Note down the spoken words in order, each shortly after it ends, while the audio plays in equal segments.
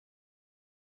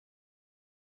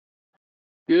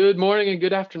Good morning and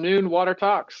good afternoon, Water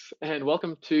Talks, and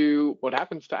welcome to what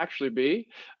happens to actually be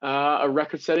a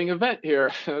record-setting event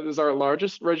here. This is our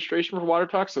largest registration for Water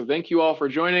Talks, so thank you all for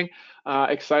joining.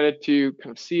 Excited to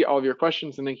kind of see all of your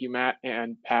questions, and thank you, Matt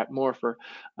and Pat Moore, for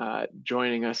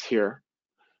joining us here.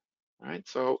 All right,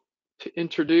 so to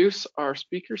introduce our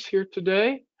speakers here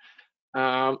today,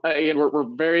 again, we're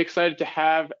very excited to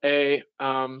have a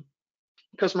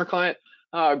customer client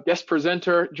guest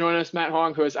presenter join us, Matt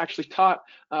Huang, who has actually taught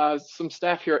some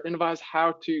staff here at InfoWorks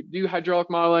how to do hydraulic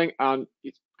modeling.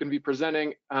 He's going to be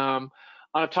presenting on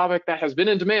a topic that has been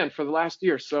in demand for the last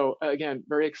year. So again,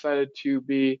 very excited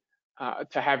to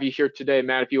have you here today.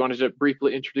 Matt, if you wanted to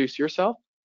briefly introduce yourself.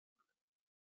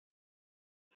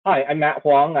 Hi, I'm Matt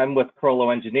Huang. I'm with Carollo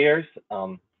Engineers.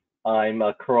 I'm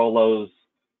Carollo's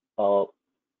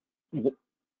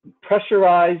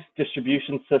pressurized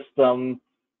distribution system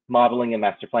modeling and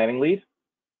master planning lead,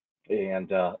 and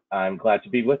I'm glad to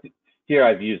be with you here.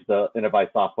 I've used the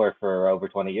InfoWorks software for over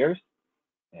 20 years,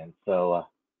 and so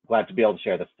glad to be able to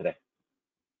share this today.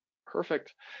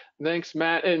 Perfect. Thanks,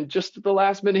 Matt. And just at the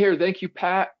last minute here, thank you,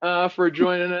 Pat, for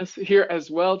joining us here as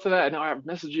well today. I know I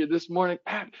messaged you this morning,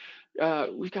 Pat.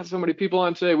 We've got so many people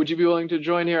on today. Would you be willing to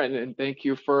join here? And thank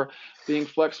you for being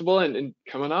flexible and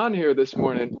coming on here this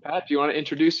morning. Pat, do you want to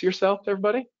introduce yourself to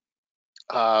everybody?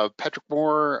 Patrick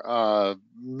Moore,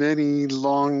 many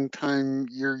long-time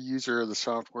user of the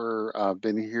software.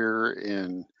 Been here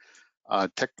in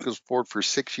technical support for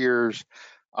 6 years.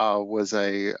 Was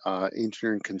a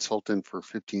engineering consultant for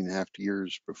 15.5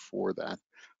 years before that,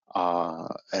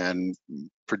 and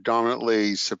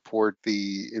predominantly support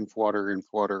the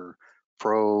InfoWorks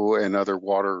Pro and other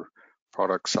water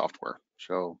product software.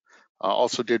 So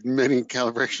also did many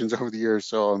calibrations over the years,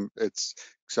 so it's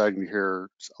exciting to hear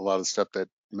a lot of stuff that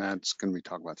Matt's going to be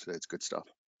talking about today. It's good stuff.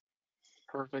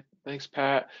 Perfect. Thanks,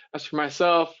 Pat. As for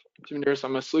myself,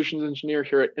 I'm a solutions engineer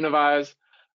here at InfoWorks.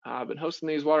 I've been hosting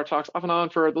these water talks off and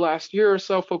on for the last year or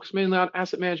so, focused mainly on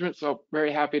asset management. So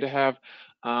very happy to have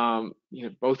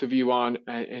both of you on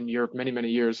and your many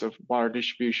years of water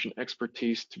distribution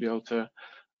expertise to be able to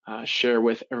share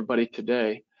with everybody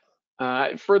today.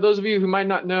 For those of you who might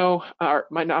not know or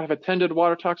might not have attended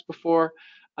water talks before,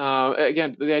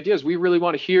 again, the idea is we really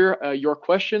want to hear your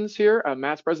questions here.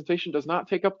 Matt's presentation does not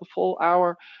take up the full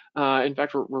hour. In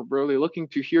fact, we're really looking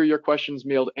to hear your questions,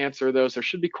 be able to answer those. There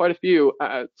should be quite a few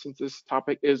since this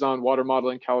topic is on water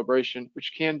modeling calibration,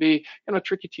 which can be kind of a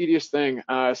tricky, tedious thing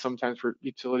sometimes for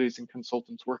utilities and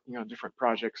consultants working on different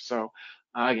projects. So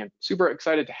again, super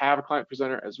excited to have a client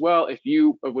presenter as well. If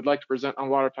you would like to present on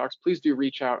Water Talks, please do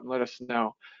reach out and let us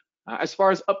know. As far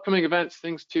as upcoming events,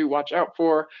 things to watch out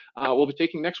for, we'll be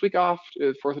taking next week off,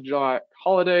 4th of July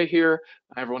holiday here.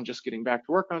 Everyone just getting back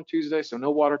to work on Tuesday, so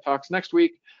no Water Talks next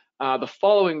week. The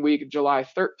following week, July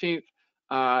 13th,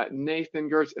 Nathan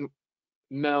Gertz and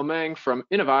Mel Meng from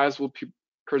InfoWorks will be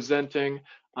presenting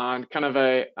on kind of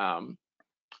a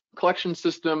collection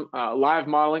system live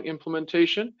modeling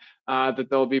implementation that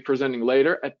they'll be presenting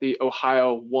later at the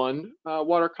Ohio 1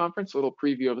 Water Conference, a little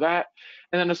preview of that.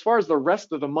 And then as far as the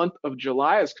rest of the month of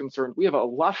July is concerned, we have a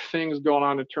lot of things going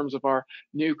on in terms of our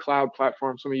new cloud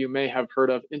platform. Some of you may have heard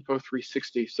of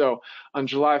Info360. So on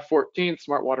July 14th,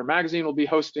 Smart Water Magazine will be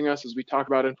hosting us as we talk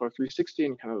about Info360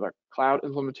 and kind of the cloud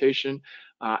implementation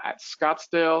at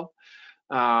Scottsdale.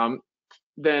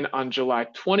 Then on July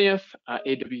 20th,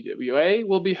 AWWA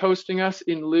will be hosting us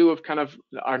in lieu of kind of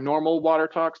our normal water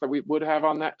talks that we would have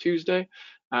on that Tuesday.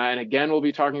 And again, we'll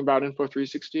be talking about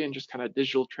Info360 and just kind of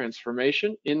digital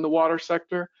transformation in the water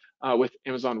sector with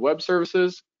Amazon Web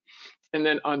Services. And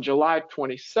then on July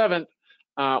 27th,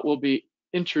 we'll be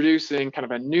introducing kind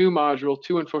of a new module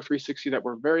to Info360 that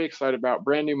we're very excited about,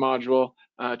 brand new module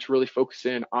to really focus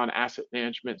in on asset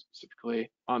management,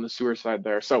 specifically on the sewer side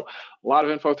there. So a lot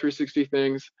of Info360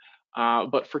 things,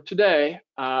 but for today,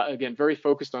 again, very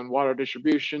focused on water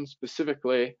distribution,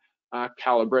 specifically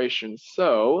calibration.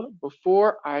 So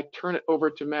before I turn it over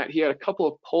to Matt, he had a couple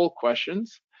of poll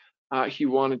questions he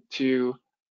wanted to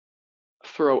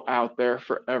throw out there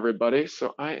for everybody.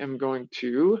 So I am going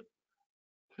to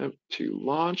attempt to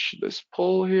launch this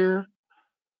poll here.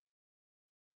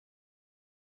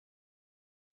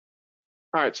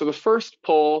 All right, so the first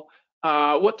poll,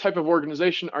 what type of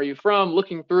organization are you from?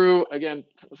 Looking through, again,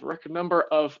 a record number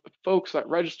of folks that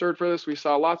registered for this. We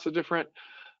saw lots of different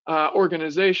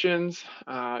organizations,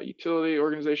 utility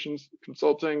organizations,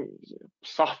 consulting,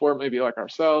 software, maybe like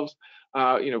ourselves,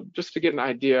 just to get an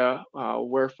idea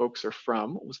where folks are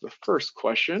from was the first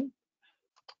question.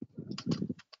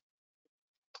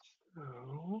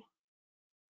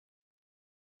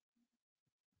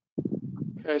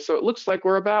 Okay, so it looks like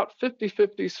we're about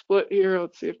 50-50 split here.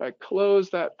 Let's see if I close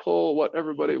that poll, what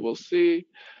everybody will see.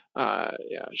 Yeah,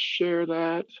 share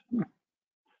that.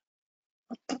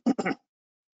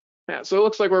 Yeah, so it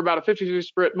looks like we're about a 50-50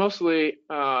 split, mostly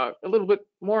a little bit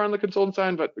more on the consultant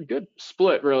side, but a good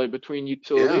split really between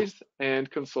utilities and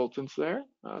consultants there.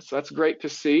 So that's great to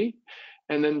see.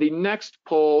 And then the next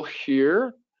poll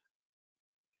here.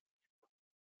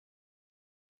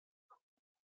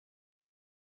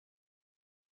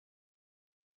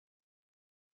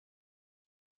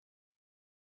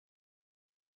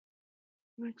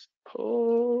 Next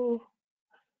poll.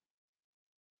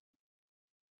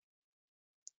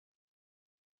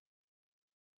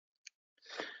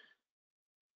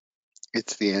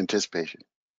 It's the anticipation.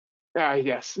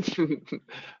 Yes.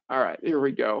 All right, here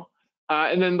we go.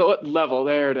 And then what level,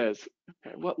 there it is.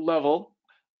 Okay, what level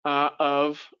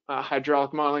of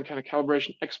hydraulic modeling kind of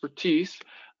calibration expertise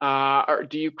or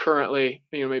do you currently,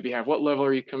 maybe have? What level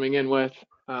are you coming in with?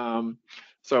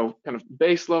 So kind of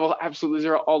base level, absolutely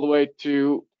zero, all the way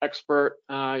to expert.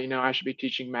 I should be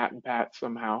teaching Matt and Pat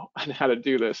somehow on how to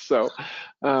do this. So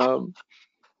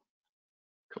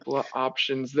couple of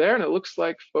options there, and it looks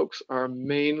like folks are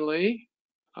mainly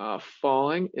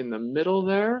falling in the middle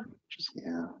there.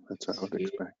 Yeah, that's what I would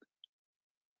expect.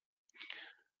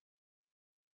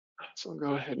 So I'll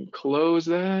go ahead and close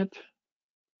that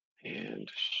and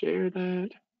share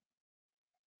that.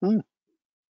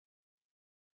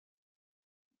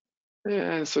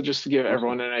 And so just to give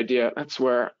everyone an idea, that's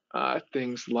where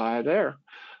things lie there.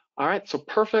 All right, so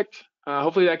perfect.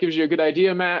 Hopefully that gives you a good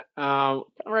idea, Matt.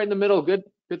 Right in the middle, good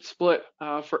split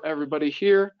for everybody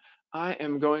here. I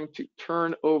am going to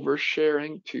turn over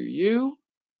sharing to you.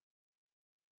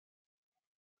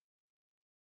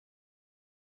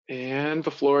 And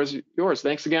the floor is yours.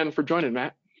 Thanks again for joining,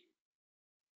 Matt.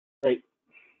 Great.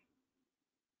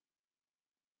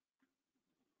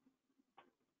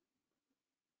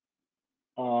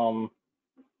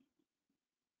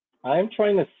 I'm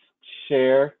trying to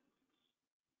share,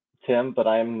 Tim, but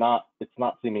I'm not. It's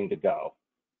not seeming to go.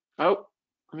 Oh,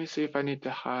 let me see if I need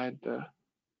to hide the.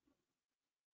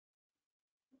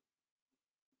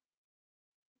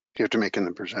 You have to make him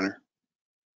the presenter.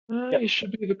 You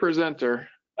should be the presenter.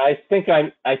 I think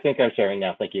I'm sharing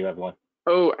now. Thank you, everyone.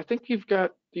 Oh, I think you've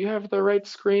got. Do you have the right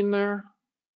screen there?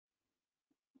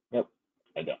 Yep,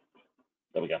 I do.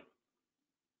 There we go.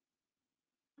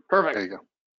 Perfect. There you go.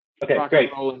 Okay, Rock great.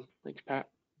 and rolling. Thank you, Pat.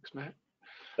 Thanks, Matt.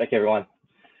 Thank you, everyone.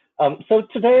 So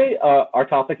today, our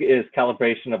topic is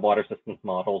calibration of water systems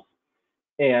models.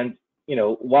 And,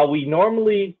 while we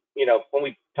normally, when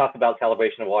we talk about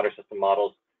calibration of water system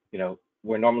models,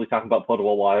 we're normally talking about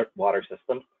potable water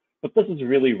systems, but this is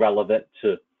really relevant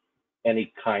to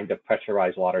any kind of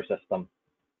pressurized water system,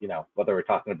 whether we're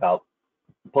talking about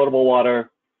potable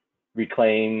water,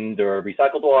 reclaimed or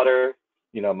recycled water,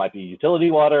 it might be utility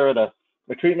water at a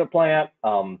treatment plant,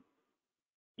 and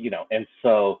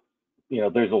so,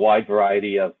 there's a wide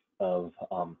variety of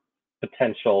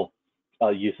potential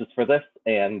uses for this,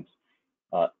 and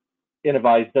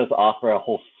InfoWorks does offer a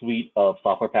whole suite of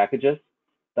software packages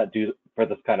that do for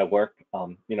this kind of work.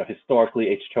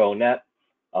 Historically, H2O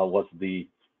was the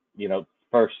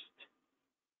first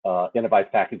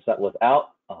InfoWorks package that was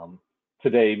out.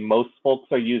 Today, most folks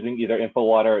are using either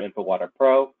InfoWater or InfoWater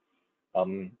Pro.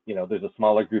 There's a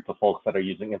smaller group of folks that are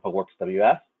using InfoWorks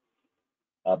WS.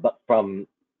 But from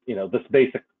this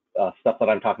basic stuff that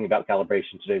I'm talking about,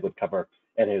 calibration today would cover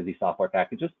any of these software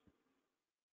packages.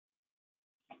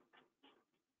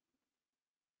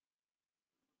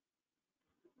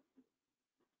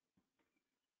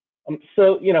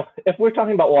 So, if we're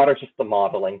talking about water system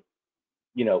modeling,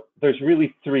 there's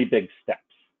really three big steps.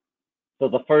 So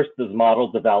the first is model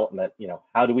development.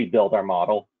 How do we build our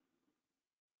model?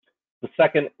 The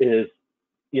second is,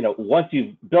 once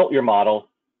you've built your model,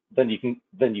 then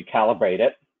you calibrate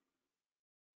it.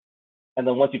 And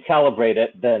then once you calibrate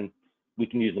it, then we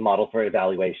can use the model for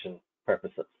evaluation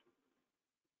purposes.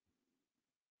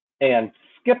 And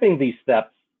skipping these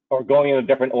steps or going in a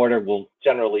different order will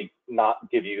generally not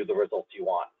give you the results you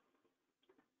want.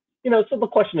 So the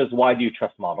question is, why do you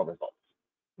trust model results?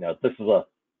 This is a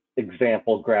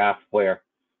example graph where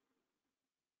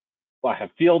I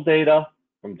have field data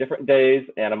from different days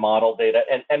and a model data,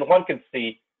 and one can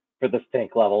see for this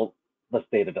tank level, this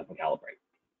data doesn't calibrate.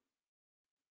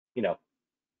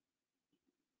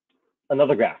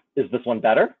 Another graph, is this one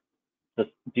better? Do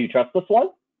you trust this one?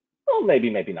 Well, maybe,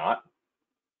 maybe not.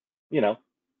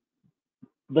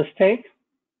 This tank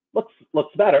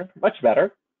looks better, much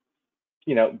better.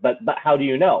 But how do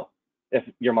you know if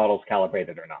your model is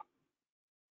calibrated or not?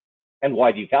 And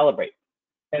why do you calibrate?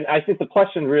 And I think the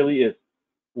question really is,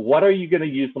 what are you going to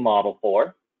use the model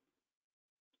for?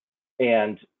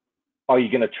 And are you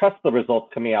going to trust the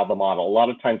results coming out of the model? A lot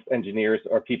of times engineers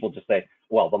or people just say,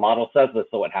 well, the model says this,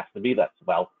 so it has to be this.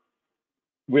 Well,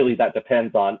 really that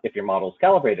depends on if your model is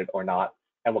calibrated or not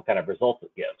and what kind of results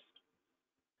it gives.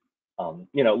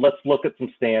 Let's look at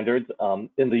some standards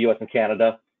in the US and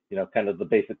Canada. Kind of the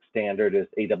basic standard is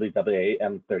AWWA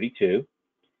M32.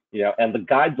 And the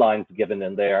guidelines given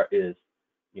in there is,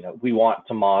 we want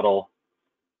to model,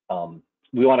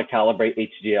 we want to calibrate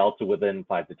HDL to within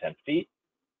 5 to 10 feet,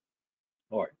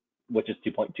 which is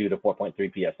 2.2 to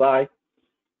 4.3 psi,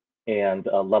 and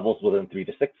levels within 3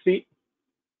 to 6 feet.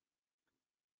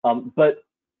 But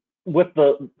with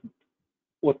the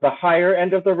higher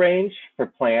end of the range for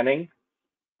planning,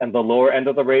 and the lower end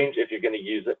of the range if you're going to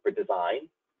use it for design,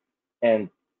 and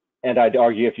I'd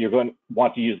argue if you're going to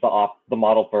want to use the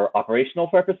model for operational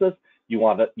purposes, you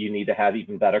need to have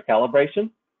even better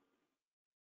calibration.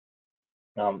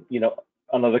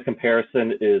 Another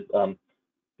comparison is some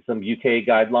UK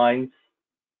guidelines.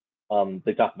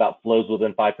 They talk about flows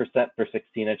within 5% for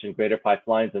 16-inch and greater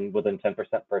pipelines, and within 10%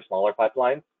 for smaller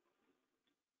pipelines.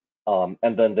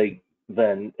 And then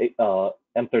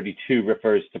M32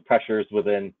 refers to pressures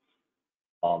within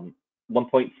 1.6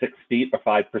 feet or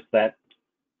 5%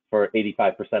 for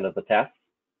 85% of the tests,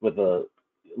 with a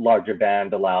larger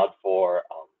band allowed for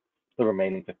the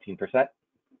remaining 15%.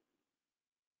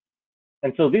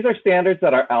 And so these are standards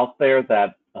that are out there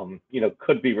that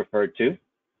could be referred to.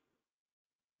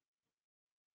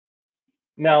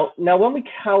 Now when we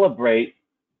calibrate,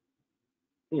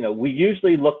 we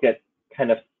usually look at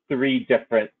kind of 3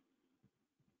 different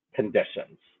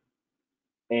conditions,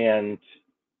 and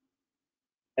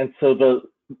so the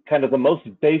kind of the most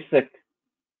basic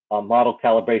model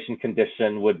calibration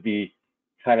condition would be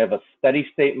kind of a steady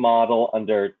state model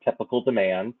under typical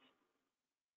demands.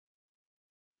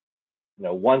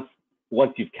 Once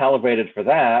you've calibrated for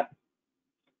that,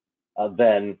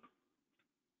 then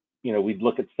we'd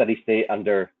look at steady state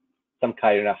under some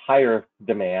kind of higher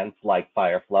demands like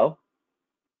fire flow,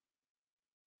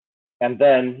 and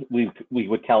then we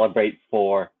would calibrate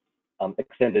for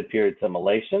extended period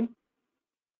simulation,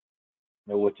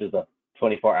 which is a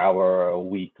 24-hour or a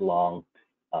week-long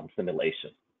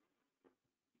simulation.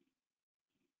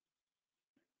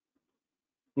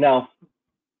 Now,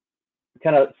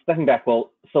 kind of stepping back,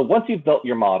 so once you've built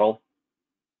your model,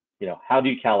 how do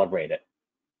you calibrate it?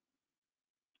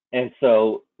 And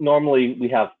so normally we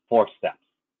have 4 steps.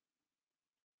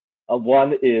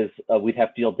 One is we'd have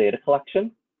field data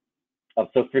collection.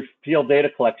 So for field data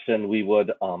collection, we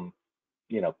would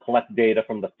collect data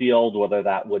from the field, whether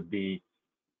that would be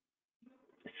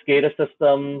SCADA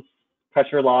systems,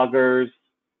 pressure loggers,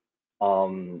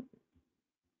 fire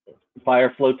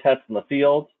flow tests in the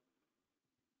field.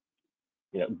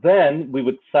 Then we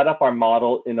would set up our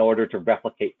model in order to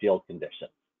replicate field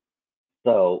conditions.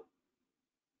 So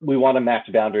we want to match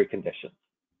boundary conditions.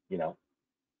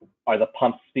 Are the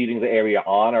pumps feeding the area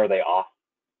on, or are they off?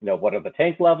 What are the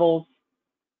tank levels?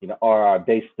 Are our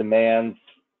base demands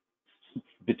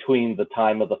between the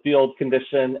time of the field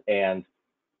condition and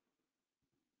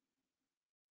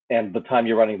the time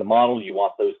you're running the model, you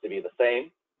want those to be the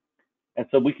same. And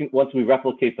so once we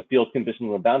replicate the field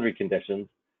conditions and boundary conditions,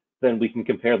 then we can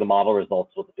compare the model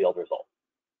results with the field results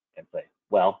and say,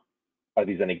 well, are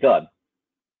these any good?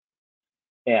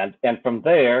 And from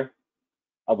there,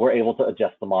 we're able to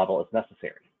adjust the model as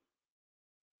necessary.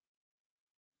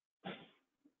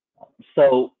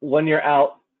 So when you're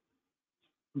out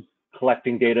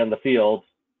collecting data in the field,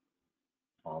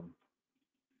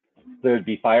 there'd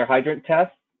be fire hydrant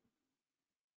tests.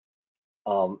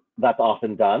 That's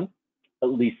often done, at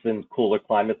least in cooler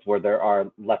climates where there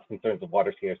are less concerns of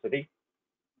water scarcity.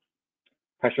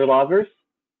 Pressure loggers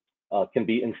can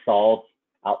be installed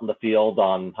out in the field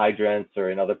on hydrants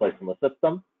or in other places in the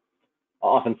system.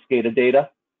 Often SCADA data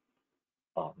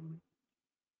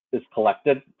is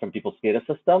collected from people's SCADA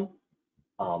system.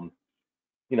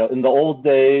 In the old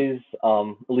days,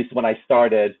 at least when I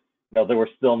started, there were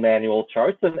still manual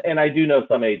charts, and I do know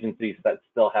some agencies that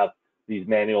still have these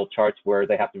manual charts where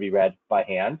they have to be read by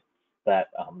hand that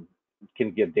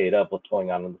can give data of what's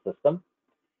going on in the system.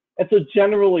 And so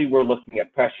generally, we're looking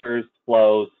at pressures,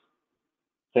 flows,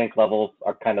 tank levels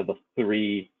are kind of the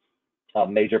 3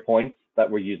 major points that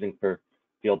we're using for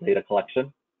field data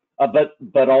collection,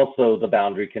 but also the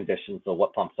boundary conditions, so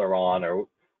what pumps are on,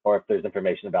 or if there's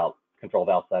information about control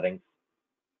valve settings.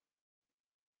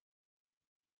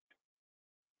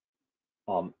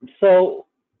 So,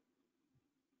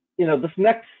 this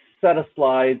next set of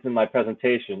slides in my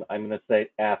presentation, I'm going to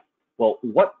ask well,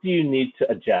 what do you need to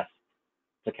adjust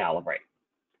to calibrate,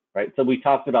 right? So we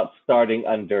talked about starting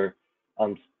under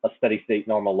a steady state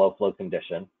normal low flow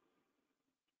condition,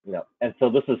 and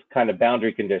so this is kind of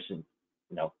boundary conditions.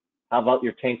 How about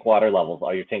your tank water levels?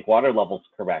 Are your tank water levels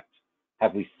correct?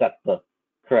 Have we set the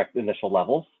correct initial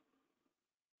levels?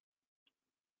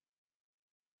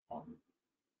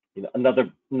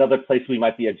 Another place we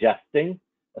might be adjusting,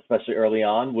 especially early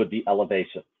on, would be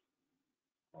elevations.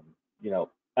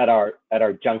 At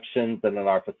our junctions and in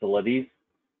our facilities,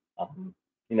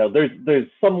 there's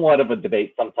somewhat of a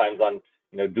debate sometimes on,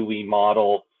 do we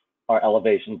model our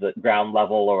elevations at ground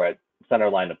level or at center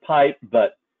line of pipe?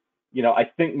 But, I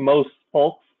think most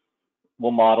folks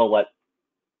will model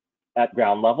at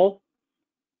ground level.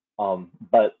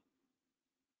 But,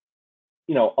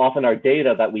 often our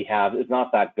data that we have is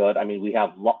not that good. I mean, we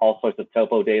have all sorts of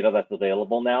topo data that's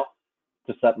available now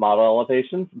to set model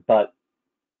elevations, but,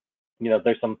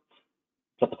 there's some,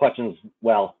 so the question is,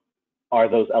 well, are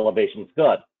those elevations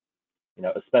good?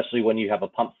 Especially when you have a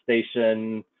pump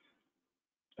station,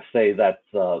 say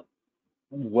that's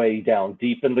way down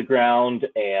deep in the ground,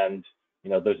 and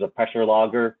there's a pressure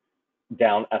logger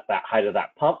down at that height of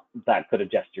that pump that could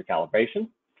adjust your calibration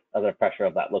of the pressure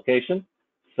of that location.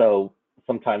 So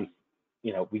sometimes,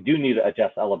 we do need to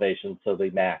adjust elevations so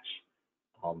they match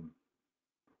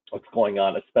what's going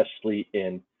on, especially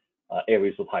in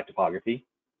areas with high topography.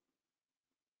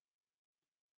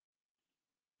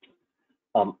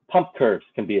 Pump curves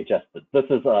can be adjusted. This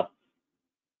is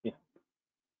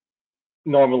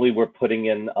normally we're putting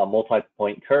in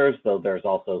multi-point curves, though there's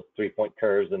also 3-point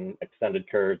curves and extended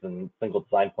curves and single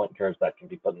design point curves that can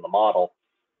be put in the model.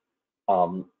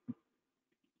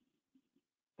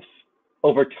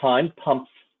 Over time,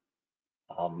 pumps,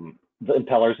 the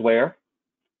impellers wear,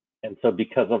 and so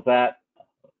because of that,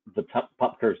 the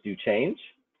pump curves do change,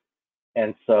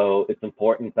 and so it's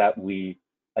important that we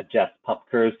adjust pump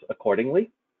curves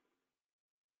accordingly.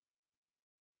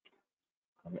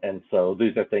 And so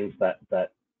these are things that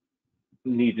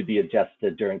need to be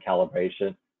adjusted during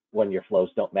calibration when your flows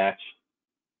don't match.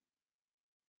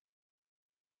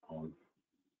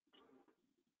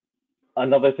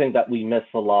 Another thing that we miss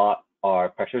a lot are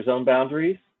pressure zone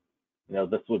boundaries.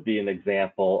 This would be an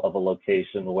example of a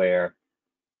location where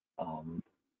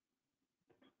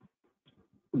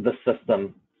the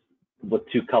system with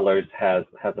 2 colors has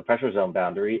a pressure zone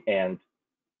boundary, and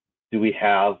do we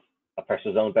have a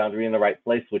pressure zone boundary in the right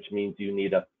place, which means you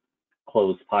need a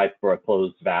closed pipe or a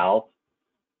closed valve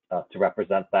to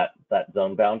represent that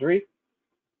zone boundary.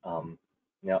 A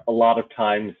lot of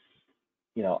times,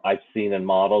 I've seen in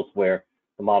models where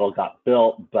the model got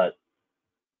built, but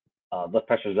the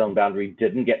pressure zone boundary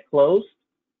didn't get closed.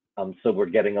 So we're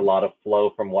getting a lot of flow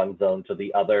from one zone to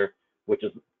the other, which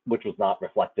was not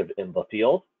reflective in the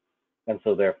field. And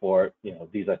so therefore,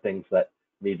 these are things that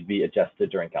need to be adjusted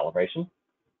during calibration.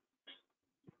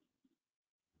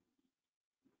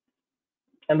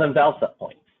 And then valve set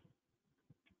points.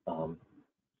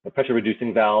 The pressure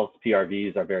reducing valves,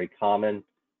 PRVs, are very common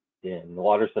in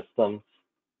water systems.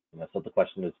 So the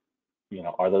question is,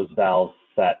 are those valves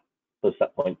set, those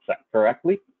set points set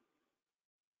correctly?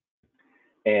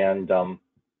 And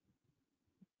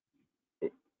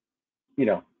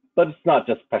but it's not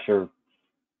just pressure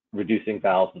reducing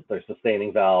valves, but there's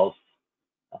sustaining valves.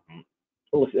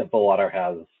 InfoWorks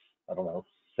has, I don't know,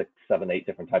 6, 7, 8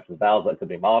 different types of valves that could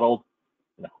be modeled.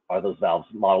 Are those valves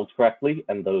modeled correctly,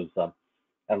 and those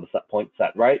and the set point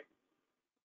set right?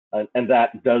 And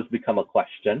that does become a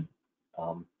question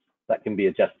that can be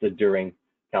adjusted during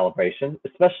calibration,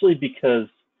 especially because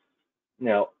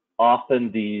often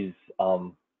these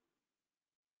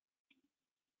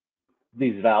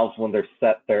valves, when they're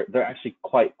set, they're actually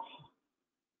quite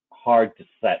hard to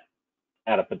set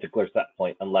at a particular set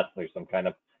point unless there's some kind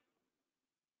of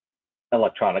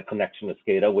electronic connection to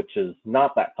SCADA, which is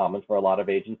not that common for a lot of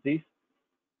agencies.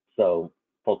 So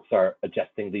folks are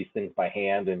adjusting these things by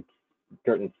hand and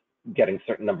getting a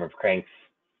certain number of cranks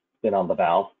in on the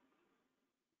valve.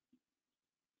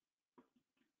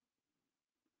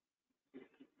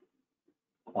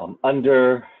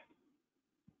 Under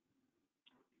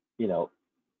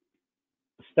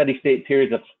steady state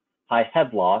periods of high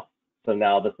head loss, so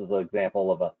now this is an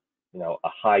example of a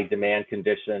high demand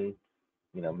condition,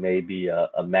 maybe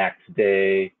a max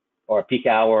day or a peak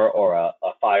hour or a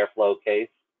fire flow case.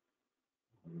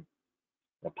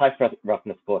 Pipe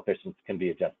roughness coefficients can be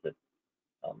adjusted.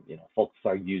 Folks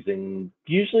are using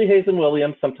usually Hayes and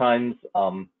Williams, sometimes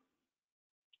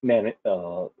Manning's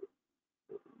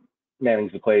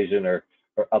equation or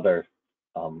other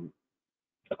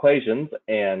equations,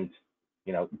 and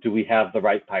do we have the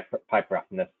right pipe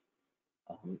roughness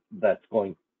that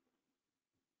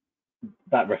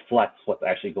reflects what's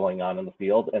actually going on in the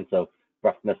field. And so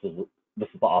this is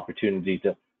the opportunity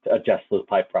to adjust those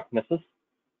pipe roughnesses.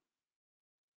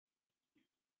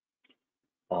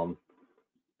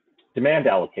 Demand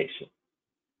allocation.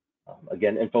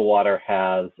 Again, InfoWater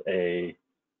has a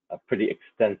pretty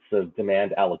extensive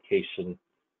demand allocation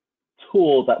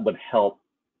tool that would help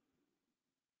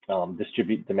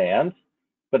distribute demand,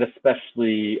 but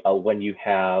especially when you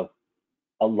have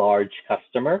a large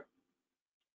customer,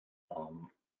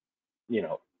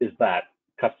 is that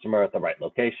customer at the right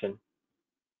location?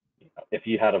 If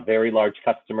you had a very large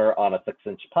customer on a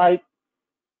 6-inch pipe,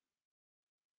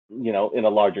 in a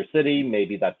larger city,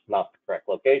 maybe that's not the correct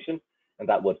location, and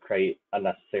that would create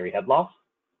unnecessary head loss.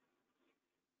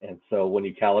 And so when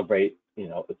you calibrate,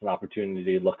 it's an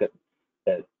opportunity to look at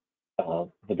the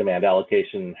demand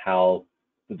allocation, how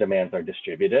the demands are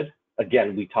distributed.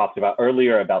 Again, we talked about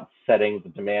earlier about setting the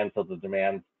demand so the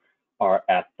demands are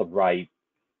at the right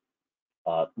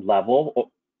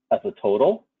level as a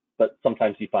total, but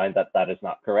sometimes you find that that is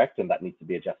not correct and that needs to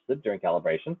be adjusted during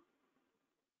calibration.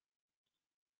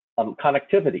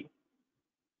 Connectivity.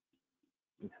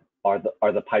 Are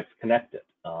the pipes connected?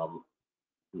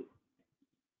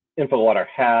 InfoWater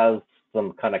has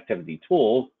some connectivity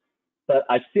tools, but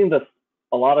I've seen this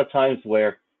a lot of times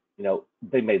where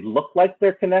they may look like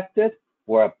they're connected,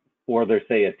 or there's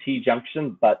say a T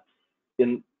junction, but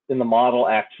in the model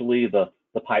actually the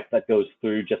pipe that goes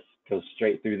through just goes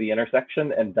straight through the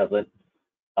intersection and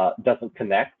doesn't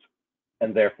connect,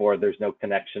 and therefore there's no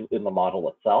connection in the model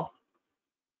itself.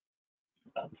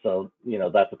 So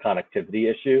that's a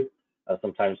connectivity issue.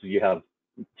 Sometimes you have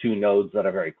two nodes that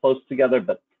are very close together,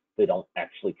 but they don't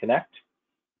actually connect.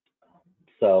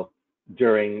 So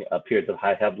during periods of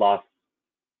high head loss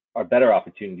are better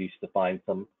opportunities to find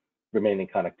some remaining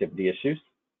connectivity issues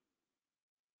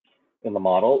in the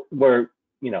model where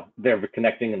they're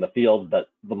connecting in the field, but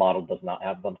the model does not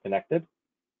have them connected.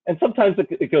 And sometimes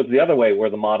it goes the other way where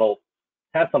the model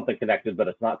has something connected, but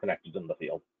it's not connected in the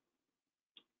field.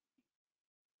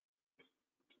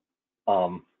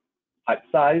 Pipe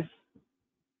size,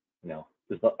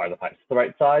 are the pipes the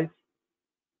right size?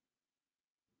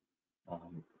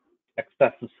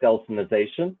 Excessive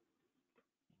skeletonization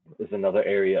is another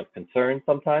area of concern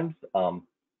sometimes.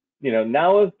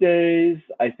 Nowadays,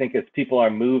 I think as people are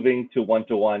moving to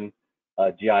one-to-one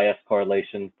GIS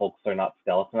correlation, folks are not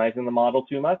skeletonizing the model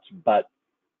too much, but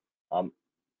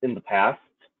in the past,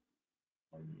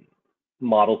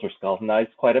 models were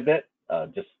skeletonized quite a bit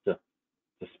just to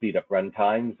speed up run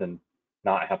times and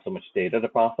not have so much data to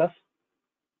process.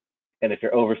 And if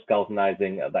you're over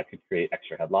skeletonizing, that could create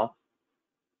extra head loss.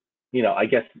 I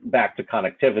guess back to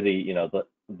connectivity,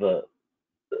 the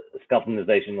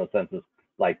skeletonization in the sense is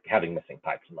like having missing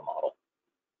pipes in the model.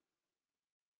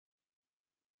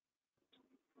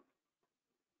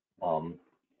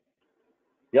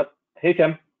 Yep. Hey,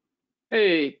 Tim.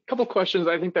 Hey, couple questions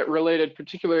I think that related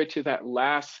particularly to that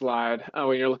last slide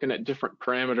when you're looking at different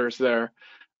parameters there.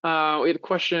 We had a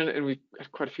question, and we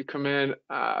had quite a few come in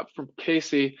from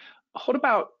Casey. What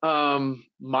about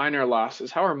minor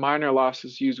losses? How are minor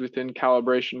losses used within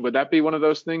calibration? Would that be one of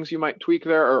those things you might tweak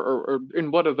there, or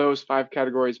in what of those 5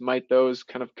 categories might those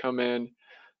kind of come in?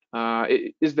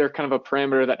 Is there kind of a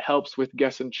parameter that helps with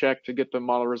guess and check to get the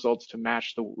model results to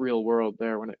match the real world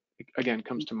there when it again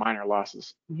comes to minor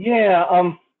losses?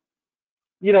 Yeah,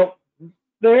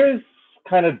 there's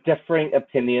kind of differing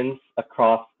opinions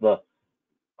across the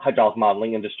hydraulic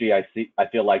modeling industry. I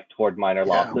feel like toward minor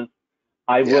losses.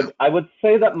 I would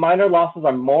say that minor losses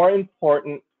are more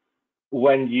important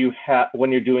when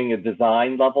you're doing a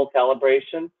design level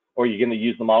calibration, or you're going to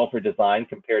use the model for design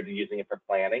compared to using it for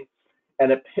planning,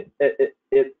 and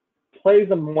it plays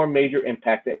a more major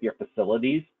impact at your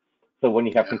facilities. So when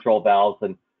you have control valves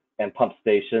and pump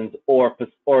stations, or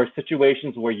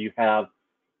situations where you have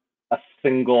a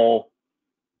single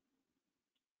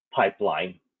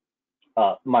pipeline,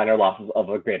 minor losses of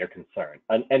a greater concern.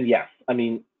 And yes, I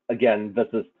mean, again, this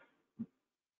is,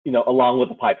 along with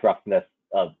the pipe roughness,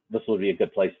 this would be a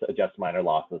good place to adjust minor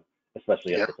losses,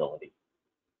 especially at facilities.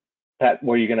 Pat,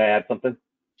 were you going to add something?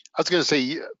 I was going to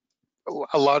say,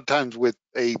 a lot of times with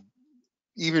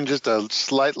even just a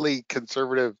slightly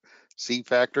conservative C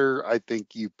factor, I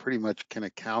think you pretty much can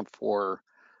account for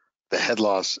the head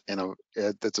loss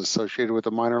that's associated with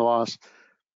a minor loss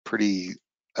pretty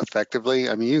effectively.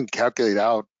 I mean, you can calculate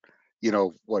out,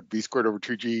 what V squared over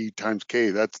 2G times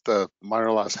K, that's the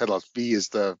minor loss head loss. V is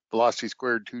the velocity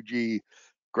squared, 2G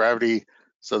gravity.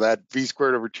 So that V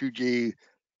squared over 2G,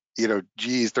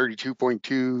 G is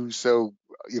 32.2. So,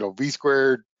 V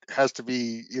squared has to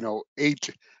be,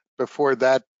 8 before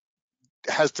that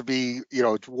has to be,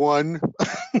 it's 1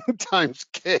 times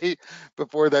K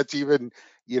before that's even,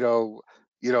 in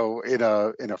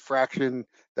a fraction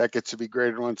that gets to be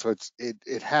greater than 1. So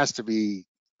it has to be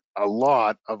a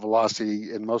lot of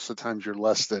velocity, and most of the times you're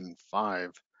less than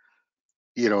 5,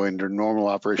 in your normal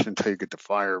operation until you get to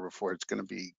fire before it's going to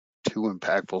be too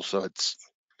impactful. So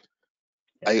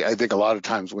I think a lot of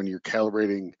times when you're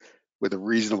calibrating with a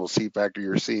reasonable C factor,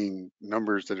 you're seeing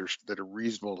numbers that are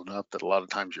reasonable enough that a lot of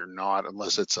times you're not,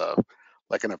 unless it's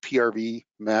like in a PRV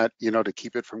mat, to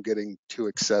keep it from getting too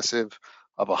excessive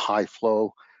of a high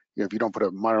flow. If you don't put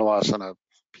a minor loss on a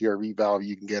PRV valve,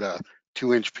 you can get a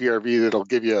 2-inch PRV that'll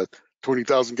give you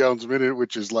 20,000 gallons a minute,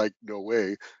 which is like no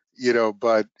way,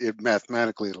 but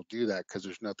mathematically it'll do that because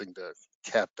there's nothing to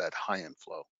cap that high end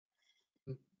flow.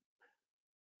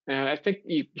 And I think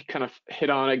you kind of hit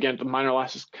on, again, the minor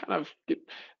losses kind of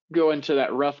go into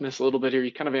that roughness a little bit here.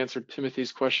 You kind of answered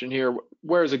Timothy's question here.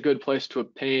 Where is a good place to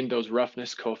obtain those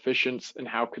roughness coefficients, and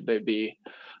how could they be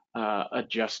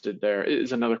adjusted? There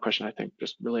is another question, I think,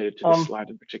 just related to this slide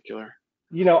in particular.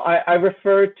 I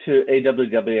referred to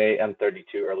AWWA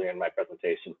M32 earlier in my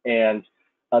presentation, and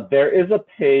there is a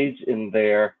page in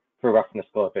there for roughness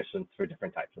coefficients for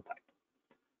different types of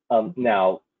pipe.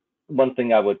 Now, one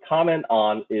thing I would comment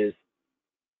on is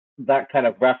that kind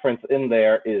of reference in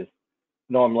there is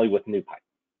normally with new pipe.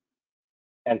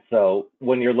 And so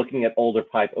when you're looking at older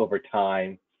pipe over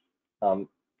time,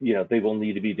 they will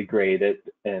need to be degraded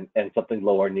and something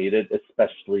lower needed,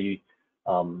 especially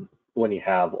when you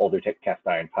have older cast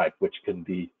iron pipe, which can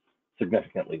be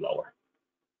significantly lower.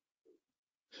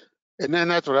 And then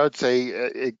that's what I would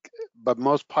say. But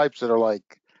most pipes that are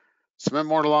like cement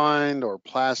mortar lined or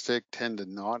plastic tend to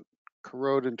not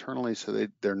corrode internally, so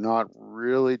they're not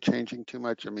really changing too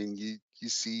much. I mean, you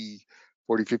see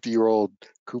 40, 50-year-old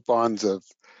coupons of,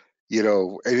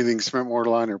 anything cement mortar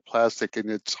lined or plastic,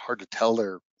 and it's hard to tell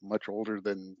they're much older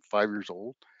than 5 years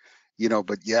old,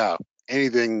 but yeah,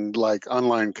 anything like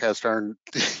unlined cast iron,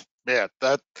 man,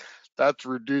 that's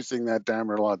reducing that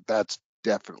diameter a lot. That's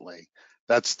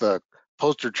the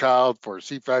poster child for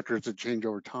C factors that change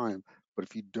over time. But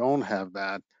if you don't have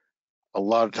that, a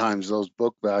lot of times those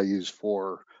book values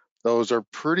for those are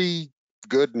pretty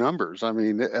good numbers. I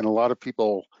mean, and a lot of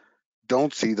people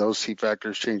don't see those C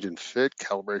factors change in fit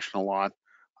calibration a lot.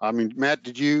 I mean, Matt,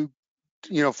 did you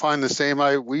find the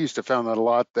same? We used to found that a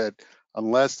lot, that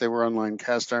unless they were unlined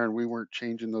cast iron, we weren't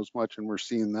changing those much, and we're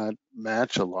seeing that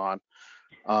match a lot.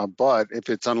 But if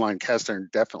it's unlined cast iron,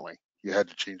 definitely you had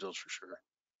to change those for sure.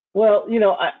 Well,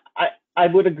 I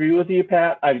would agree with you,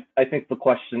 Pat. I think the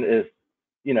question is,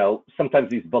 sometimes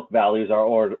these book values are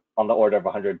on the order of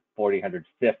 140,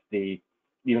 150,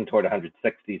 even toward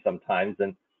 160 sometimes.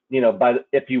 And,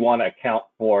 if you want to account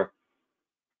for,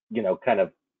 kind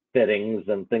of fittings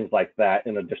and things like that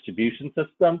in a distribution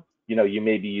system, you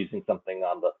may be using something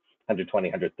on the 120,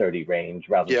 130 range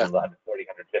rather than the 140,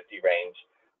 150 range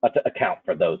to account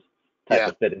for those type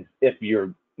of fittings. If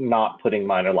you're not putting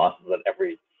minor losses at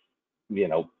every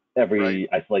right.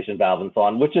 isolation valve and so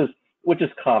on, which is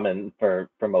common for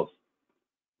most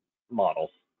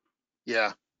models.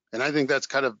 Yeah, and I think that's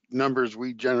kind of numbers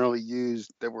we generally use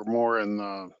that were more in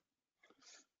the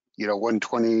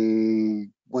 120,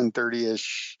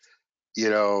 130-ish.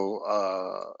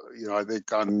 I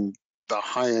think on the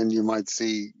high end you might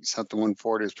see something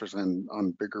 140%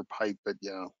 on bigger pipe, but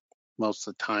yeah, most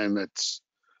of the time it's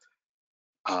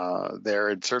there.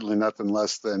 It's certainly nothing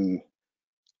less than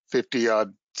 50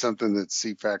 odd something that's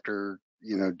C factor.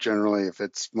 Generally if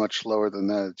it's much lower than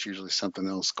that, it's usually something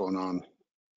else going on.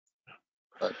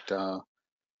 But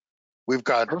we've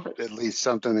got at least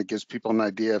something that gives people an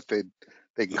idea if they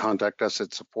can contact us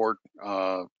at support,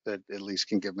 that at least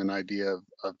can give them an idea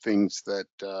of things that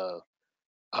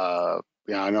I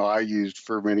know I used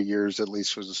for many years, at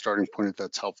least was a starting point. If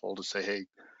that's helpful to say, hey,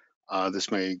 this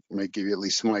may give you at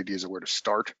least some ideas of where to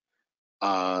start.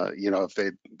 If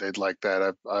they'd like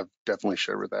that, I've definitely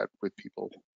shared that with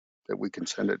people that we can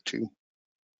send it to.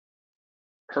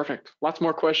 Perfect. Lots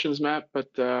more questions, Matt, but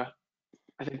I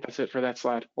think that's it for that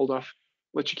slide. Hold off.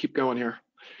 Let you keep going here.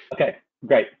 Okay,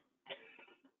 great.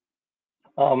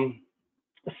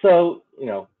 So,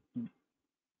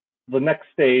 the next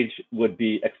stage would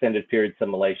be extended period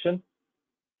simulation.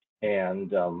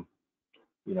 And,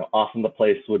 often the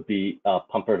place would be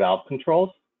pumper valve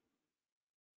controls.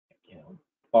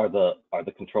 Are the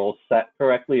controls set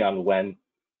correctly on when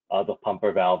the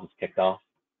pumper valve is kicked off,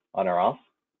 on or off?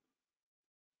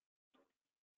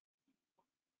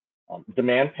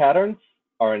 Demand patterns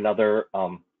are another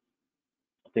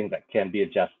thing that can be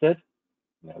adjusted.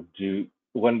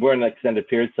 when we're in an extended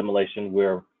period simulation,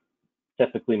 we're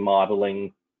typically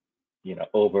modeling,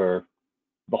 over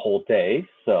the whole day.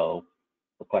 So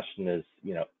the question is,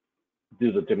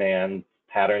 do the demand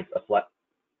patterns reflect,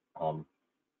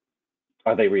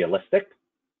 are they realistic?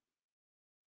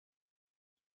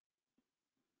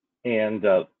 And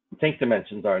tank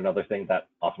dimensions are another thing that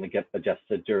often get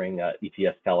adjusted during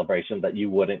ETS calibration that you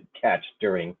wouldn't catch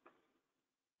during,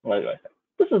 what do I say?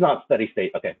 This is not steady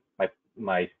state. Okay,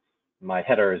 my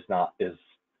header is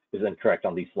incorrect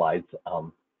on these slides.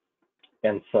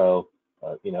 And so,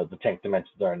 the tank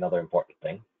dimensions are another important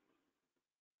thing.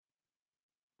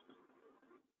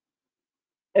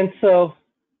 And so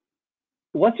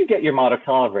once you get your model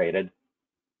calibrated,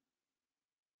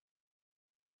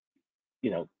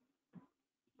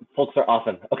 folks are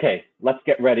often, okay, let's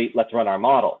get ready, let's run our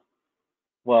model.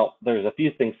 Well, there's a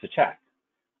few things to check.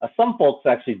 Some folks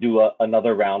actually do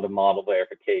another round of model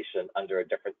verification under a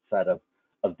different set of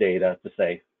data to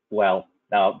say, well,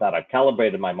 now that I've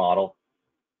calibrated my model,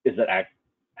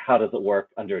 how does it work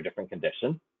under a different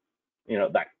condition?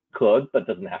 That could, but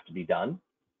doesn't have to be done.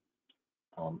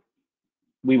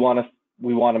 We want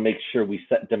to make sure we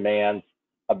set demands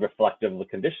reflective of the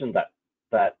condition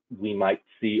that we might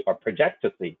see or project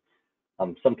to see.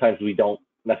 Sometimes we don't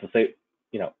necessarily,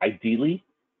 ideally,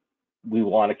 we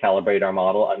want to calibrate our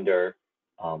model under,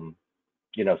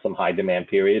 some high demand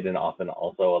period and often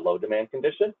also a low demand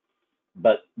condition.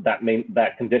 But that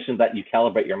condition that you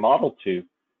calibrate your model to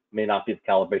may not be the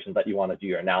calibration that you want to do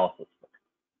your analysis for.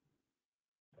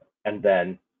 And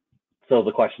then, so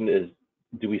the question is,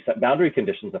 do we set boundary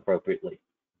conditions appropriately?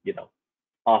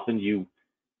 Often you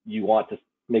want to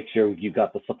make sure you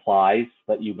got the supplies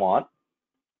that you want.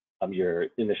 Your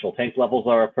initial tank levels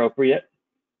are appropriate.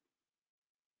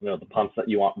 The pumps that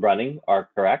you want running are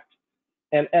correct.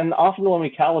 And often when we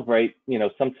calibrate,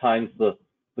 sometimes the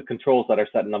controls that are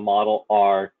set in the model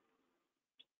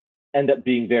end up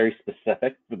being very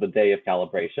specific for the day of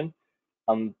calibration.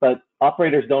 But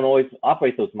operators don't always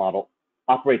operate the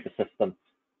system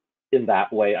in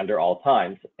that way under all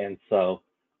times. And so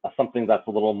something that's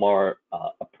a little more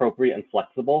appropriate and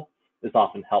flexible is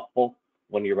often helpful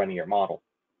when you're running your model.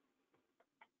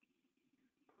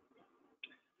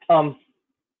 One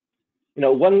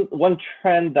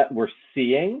trend that we're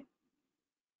seeing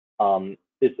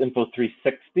is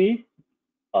Info360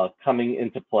 coming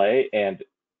into play, and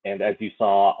as you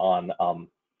saw on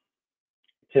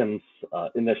Tim's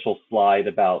initial slide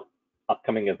about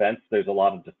upcoming events, there's a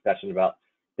lot of discussion about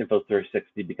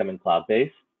Info360 becoming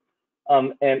cloud-based.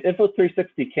 And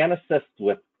Info360 can assist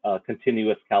with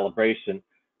continuous calibration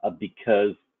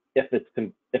because if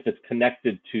it's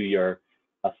connected to your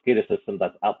SCADA system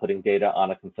that's outputting data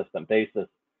on a consistent basis,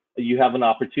 you have an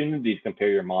opportunity to compare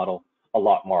your model a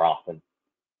lot more often.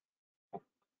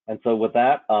 And so with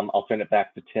that, I'll turn it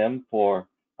back to Tim for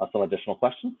some additional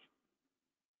questions.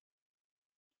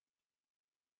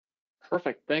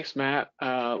 Perfect. Thanks, Matt.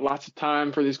 Lots of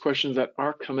time for these questions that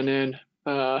are coming in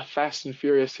fast and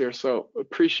furious here. So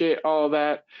appreciate all of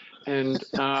that. And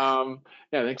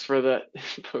yeah, thanks for the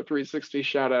 360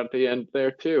 shout out at the end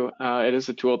there too. It is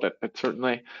a tool that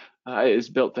certainly is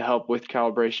built to help with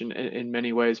calibration in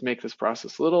many ways, make this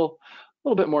process a little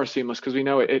bit more seamless, because we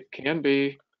know it can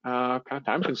be kind of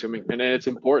time consuming, and it's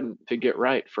important to get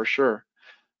right for sure.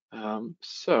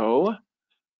 So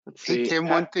let's see. Hey, Tim,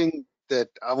 one thing that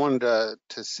I wanted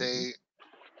to say,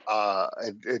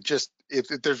 if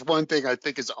there's one thing I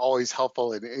think is always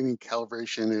helpful in any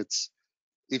calibration, it's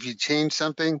if you change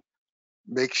something,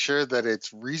 make sure that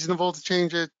it's reasonable to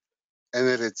change it and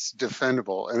that it's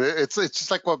defendable. And it's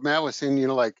just like what Matt was saying,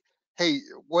 like, hey,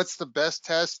 what's the best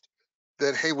test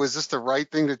that, hey, was this the right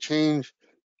thing to change?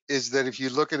 Is that if you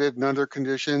look at it in other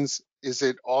conditions, is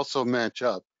it also match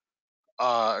up?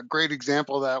 A great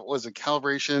example of that was a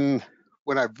calibration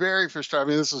when I very first started. I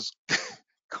mean, this was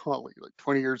like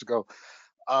 20 years ago.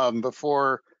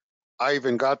 Before I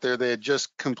even got there, they had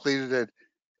just completed it,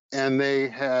 and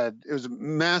it was a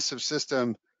massive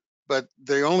system, but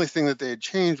the only thing that they had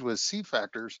changed was C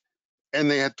factors, and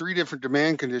they had 3 different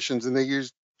demand conditions, and they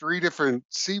used 3 different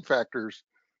C factors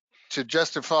to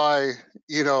justify,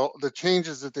 the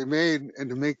changes that they made and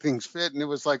to make things fit. And it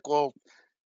was like, well,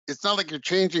 it's not like you're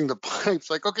changing the pipes.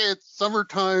 Like, okay, it's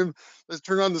summertime, let's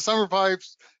turn on the summer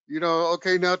pipes.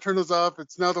 Okay, now turn those off.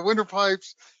 It's now the winter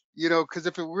pipes. Because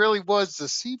if it really was the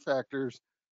C factors,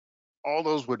 all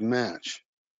those would match,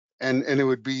 and it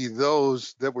would be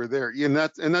those that were there. And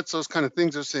that's those kind of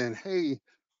things of saying, hey,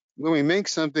 when we make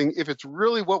something, if it's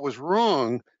really what was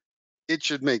wrong, it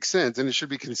should make sense and it should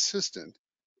be consistent.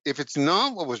 If it's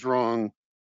not what was wrong,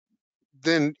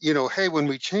 then hey, when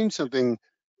we change something,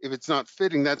 if it's not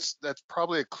fitting, that's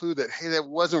probably a clue that, hey, that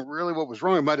wasn't really what was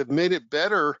wrong. It might have made it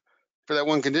better for that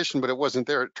one condition, but it wasn't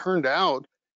there. It turned out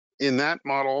in that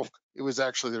model, it was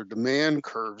actually their demand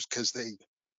curves, because they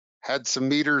had some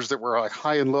meters that were like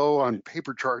high and low on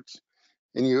paper charts,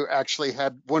 and you actually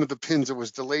had one of the pins that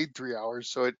was delayed 3 hours.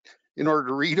 So it, in order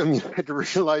to read them, you had to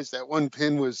realize that one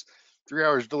pin was 3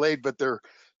 hours delayed, but their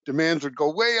demands would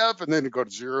go way up and then it'd go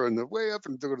to zero, and then way up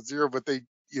and go to zero. But they,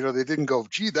 they didn't go,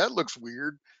 gee, that looks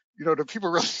weird. To people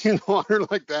really in water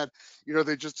like that,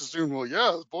 they just assume, well,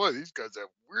 yeah, boy, these guys have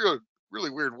really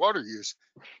weird water use.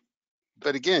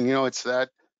 But again, it's that,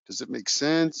 does it make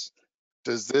sense?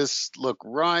 Does this look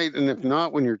right? And if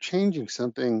not, when you're changing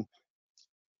something,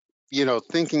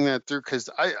 thinking that through, because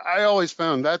I always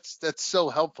found that's so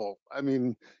helpful. I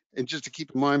mean, and just to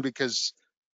keep in mind, because,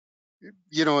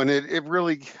 and it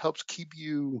really helps keep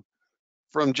you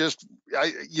from just,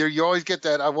 you always get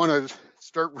that, I want to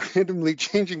start randomly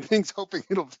changing things, hoping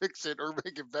it'll fix it or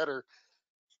make it better.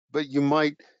 But you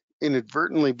might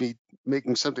inadvertently be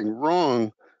making something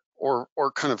wrong, or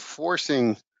kind of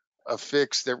forcing a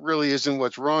fix that really isn't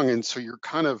what's wrong. And so you're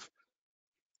kind of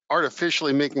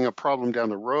artificially making a problem down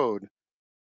the road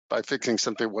by fixing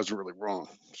something that wasn't really wrong.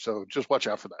 So just watch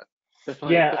out for that.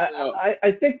 Definitely. Yeah,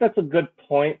 I think that's a good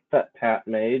point that Pat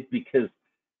made, because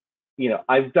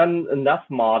I've done enough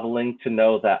modeling to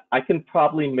know that I can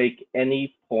probably make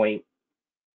any point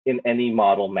in any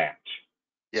model match.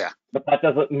 Yeah. But that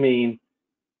doesn't mean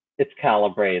it's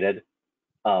calibrated,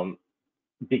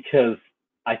 because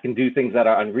I can do things that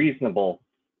are unreasonable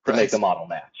to make a model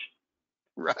match.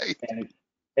 Right.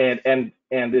 And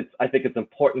I think it's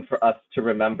important for us to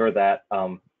remember that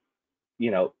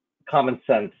common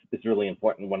sense is really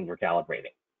important when we're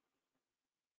calibrating.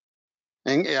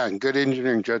 And good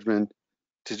engineering judgment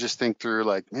to just think through,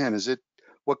 like, man, is it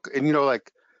what? And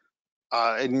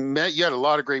and Matt, you had a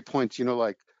lot of great points.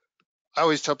 Like, I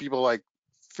always tell people, like,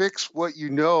 fix what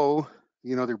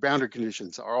their boundary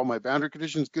conditions. Are all my boundary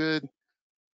conditions good?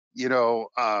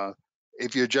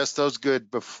 If you adjust those good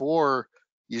before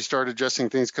you start adjusting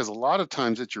things, because a lot of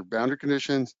times it's your boundary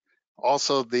conditions.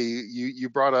 Also, you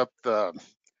brought up the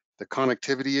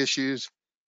connectivity issues.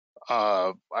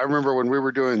 I remember when we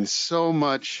were doing so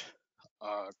much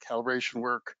calibration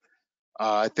work.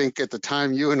 I think at the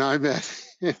time you and I met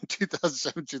in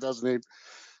 2007,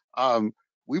 2008,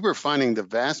 we were finding the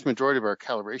vast majority of our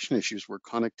calibration issues were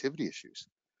connectivity issues.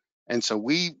 And so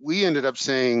we ended up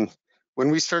saying, when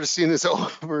we started seeing this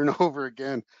over and over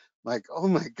again, like, oh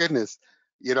my goodness,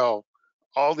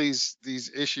 all these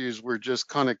issues were just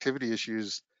connectivity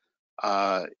issues,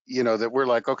 that we're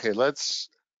like, okay,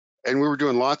 and we were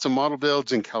doing lots of model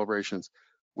builds and calibrations.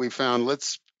 We found,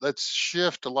 let's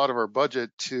shift a lot of our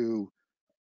budget to,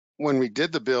 when we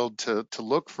did the build, to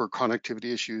look for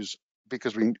connectivity issues,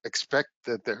 because we expect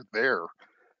that they're there.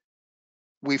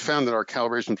 We found that our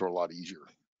calibrations were a lot easier,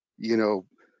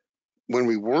 when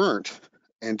we weren't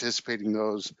anticipating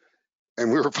those,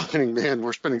 and we were finding, man,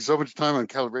 we're spending so much time on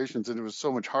calibrations and it was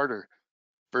so much harder,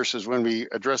 versus when we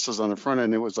addressed those on the front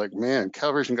end, it was like, man,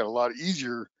 calibration got a lot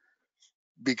easier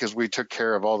because we took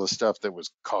care of all the stuff that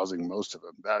was causing most of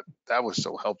them. That was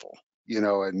so helpful,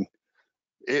 and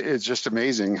it's just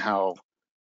amazing how,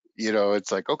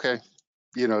 it's like, okay,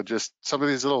 just some of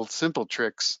these little simple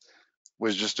tricks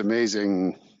was just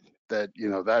amazing, that,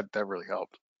 that really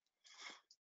helped.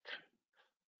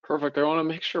 Perfect. I want to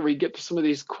make sure we get to some of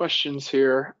these questions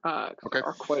here. Okay. There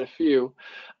are quite a few.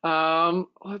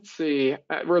 Let's see.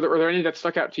 Were there any that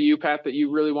stuck out to you, Pat, that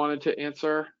you really wanted to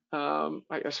answer?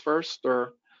 I guess first,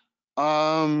 or.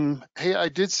 Hey, I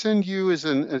did send you as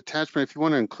an attachment, if you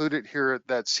want to include it here, at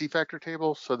that C factor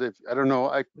table, so that, I don't know,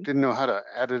 I didn't know how to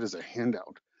add it as a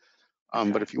handout.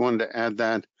 Okay. But if you wanted to add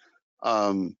that,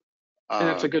 and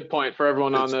that's a good point for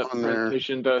everyone on the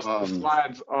presentation. The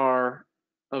slides are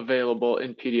available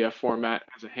in PDF format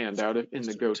as a handout in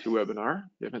the GoToWebinar.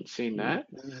 If you haven't seen that.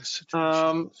 There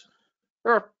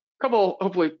are a couple,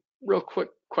 hopefully, real quick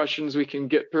questions we can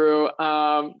get through.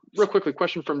 Real quickly,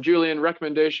 question from Julian,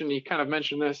 recommendation, he kind of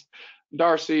mentioned this,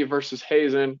 Darcy versus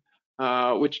Hazen,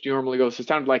 which do you normally go? So it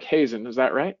sounded like Hazen, is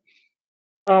that right?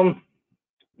 Again,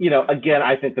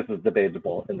 I think this is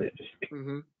debatable in the industry.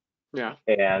 Mm-hmm. Yeah.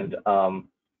 And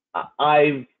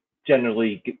I've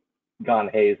generally gone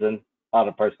Hazen on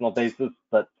a personal basis,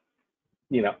 but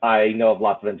I know of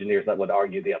lots of engineers that would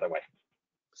argue the other way.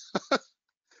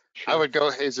 Sure. I would go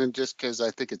Hazen just because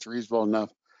I think it's reasonable enough.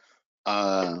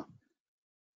 That's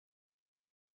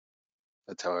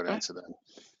how I'd answer that.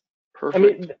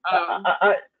 Perfect.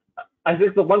 I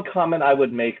think the one comment I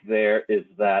would make there is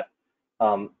that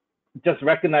just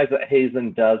recognize that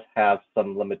Hazen does have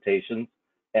some limitations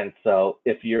And so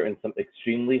if you're in some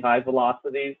extremely high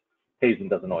velocities, hazing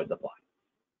doesn't always apply.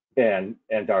 And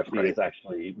Darcy Right. is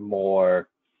actually more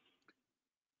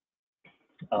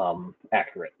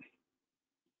accurate.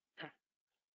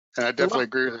 And I definitely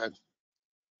agree with that.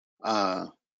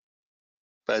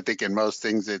 But I think in most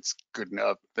things it's good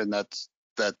enough, and that's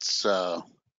why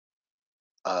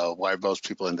most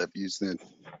people end up using it.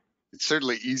 It's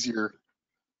certainly easier,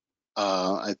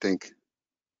 I think,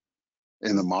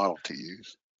 in the model to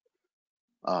use.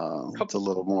 It's a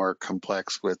little more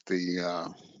complex with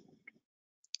the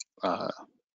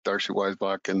Darcy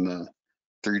Weisbach and the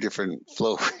 3 different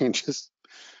flow ranges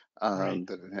Right.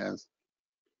 that it has.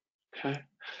 Okay.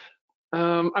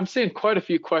 I'm seeing quite a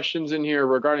few questions in here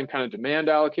regarding kind of demand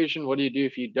allocation. What do you do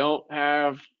if you don't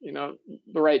have, the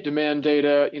right demand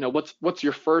data? What's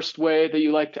your first way that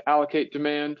you like to allocate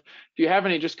demand? Do you have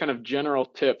any just kind of general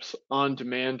tips on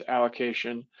demand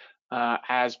allocation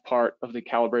as part of the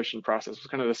calibration process? What's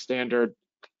kind of the standard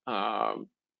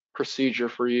procedure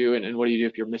for you, and what do you do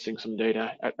if you're missing some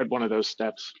data at one of those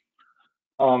steps?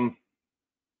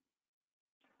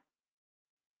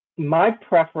 My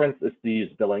preference is to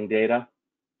use billing data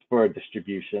for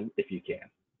distribution if you can.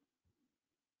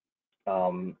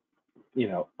 A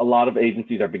lot of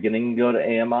agencies are beginning to go to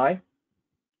AMI,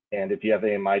 and if you have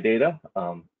AMI data,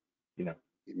 Even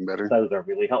better. those are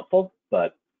really helpful.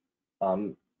 But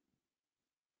I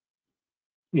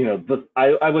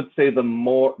would say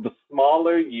the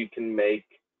smaller you can make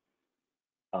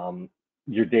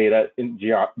your data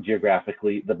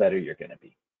geographically, the better you're going to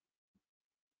be.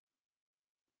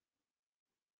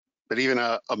 But even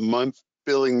a month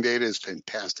billing data is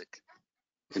fantastic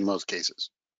in most cases.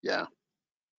 Yeah.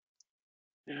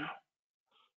 Yeah.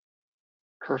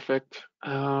 Perfect.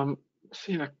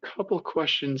 Seeing a couple of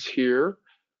questions here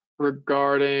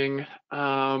regarding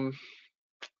a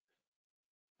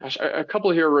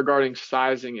couple here regarding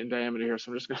sizing and diameter here.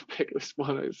 So I'm just going to pick this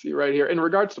one I see right here. In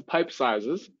regards to pipe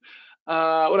sizes,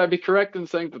 would I be correct in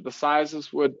saying that the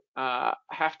sizes would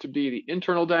have to be the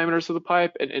internal diameters of the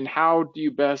pipe? And how do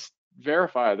you best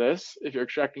verify this if you're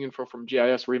extracting info from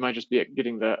GIS, where you might just be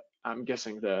getting I'm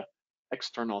guessing, the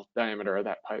external diameter of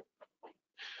that pipe?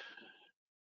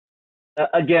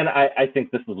 Again, I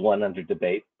think this is one under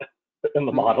debate in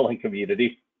the modeling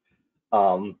community.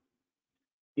 A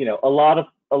lot of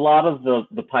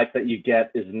the pipe that you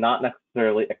get is not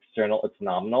necessarily external; it's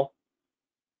nominal.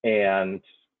 And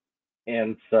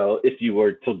so if you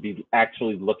were to be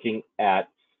actually looking at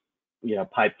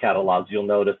pipe catalogs, you'll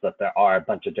notice that there are a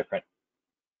bunch of different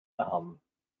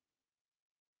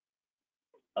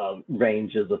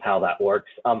ranges of how that works.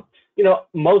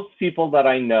 Most people that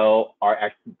I know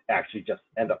are actually just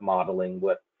end up modeling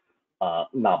with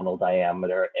nominal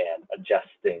diameter and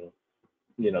adjusting,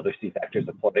 their C factors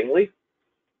accordingly.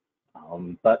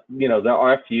 But there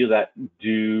are a few that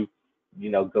do,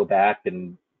 go back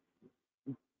and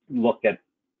look at,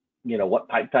 what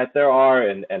pipe type there are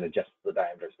and adjust the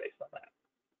diameters based on that.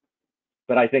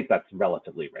 But I think that's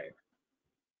relatively rare.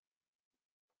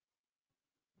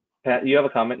 Pat, you have a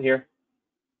comment here?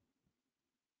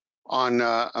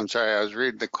 I'm sorry, I was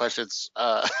reading the questions.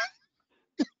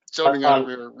 Zoning out,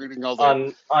 we were reading all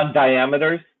the. On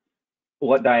diameters,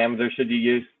 what diameter should you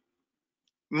use?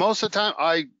 Most of the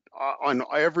time, on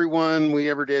every one we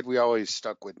ever did, we always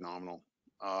stuck with nominal,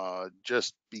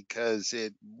 just because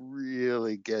it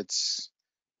really gets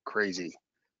crazy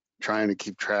trying to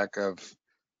keep track of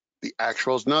the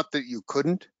actuals. Not that you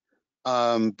couldn't,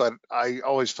 but I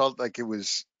always felt like it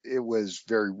was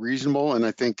very reasonable. And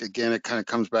I think, again, it kind of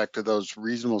comes back to those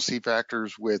reasonable C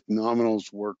factors with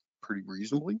nominals work pretty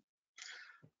reasonably.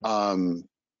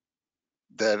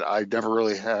 That I never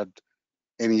really had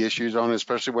any issues on,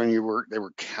 especially when they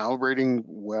were calibrating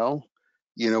well,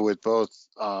 with both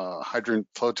hydrant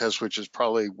flow tests, which is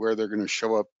probably where they're going to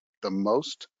show up the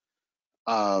most.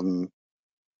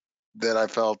 That I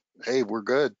felt, hey, we're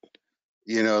good,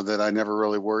 that I never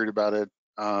really worried about it,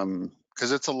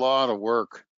 because it's a lot of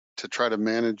work to try to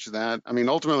manage that. I mean,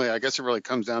 ultimately, I guess it really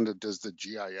comes down to, does the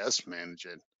GIS manage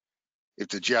it? If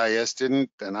the GIS didn't,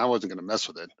 then I wasn't going to mess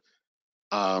with it,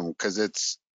 because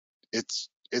it's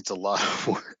a lot of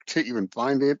work to even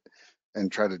find it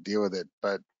and try to deal with it.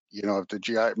 But if the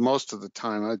GIS, most of the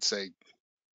time, I'd say,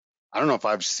 I don't know if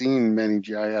I've seen many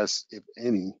GIS, if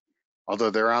any, although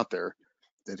they're out there,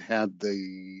 that had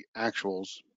the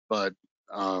actuals. But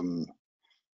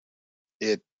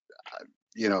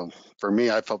for me,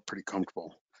 I felt pretty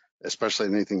comfortable, especially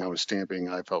anything I was stamping.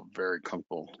 I felt very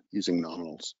comfortable using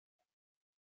nominals.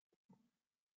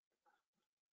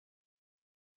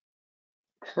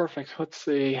 Perfect. Let's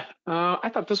see. I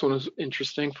thought this one was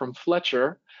interesting from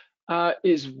Fletcher.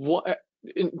 is what,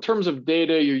 in terms of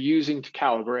data you're using to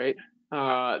calibrate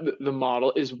the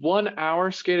model, is 1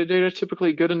 hour SCADA data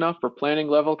typically good enough for planning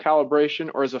level calibration,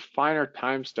 or is a finer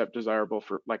time step desirable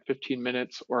for like 15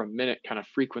 minutes or a minute kind of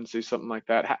frequency, something like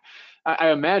that? I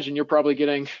imagine you're probably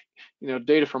getting,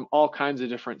 data from all kinds of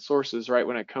different sources, right,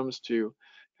 when it comes to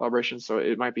calibration. So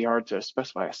it might be hard to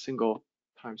specify a single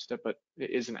time step, but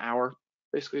is an hour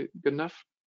basically good enough?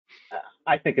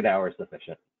 I think an hour is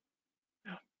sufficient.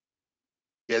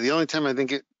 Yeah, the only time I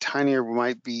think it tinier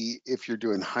might be if you're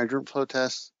doing hydrant flow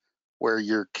tests, where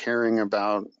you're caring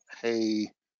about,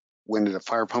 hey, when did a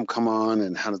fire pump come on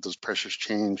and how did those pressures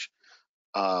change?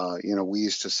 We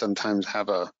used to sometimes have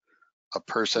a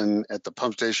person at the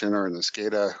pump station or in the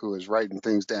SCADA who was writing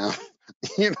things down,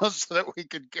 so that we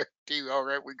could guarantee, all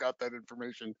right, we got that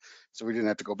information, so we didn't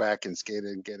have to go back and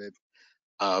SCADA and get it.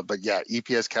 But yeah,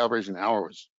 EPS calibration hour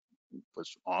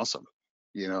was awesome,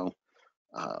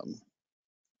 um,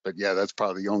 but yeah, that's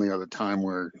probably the only other time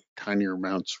where tinier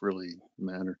amounts really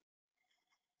matter.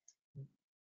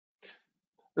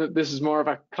 This is more of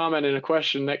a comment and a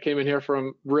question that came in here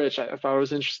from Rich. I thought it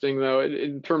was interesting, though,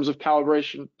 in terms of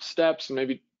calibration steps and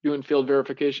maybe doing field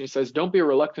verification. He says, don't be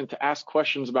reluctant to ask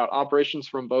questions about operations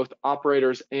from both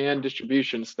operators and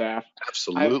distribution staff. I've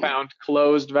Absolutely. found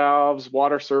closed valves,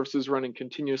 water services running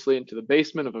continuously into the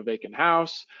basement of a vacant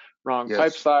house, wrong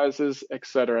pipe Yes, sizes,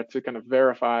 etc., to kind of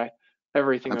verify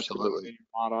everything that's absolutely. in your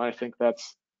model. I think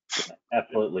that's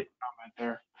Absolutely. comment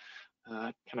there.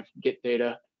 Kind of get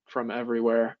data from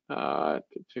everywhere to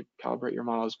calibrate your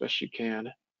model as best you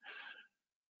can.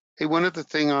 Hey, one other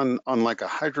thing on like a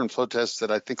hydrant flow test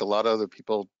that I think a lot of other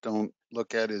people don't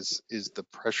look at is the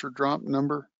pressure drop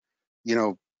number.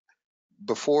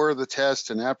 Before the test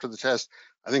and after the test,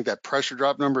 I think that pressure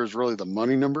drop number is really the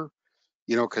money number,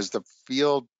 because the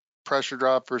field pressure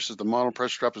drop versus the model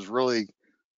pressure drop is really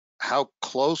how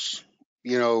close,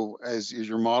 as is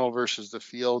your model versus the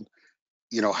field,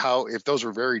 how, if those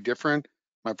are very different,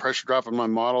 my pressure drop in my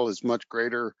model is much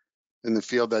greater than the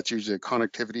field. That's usually a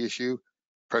connectivity issue.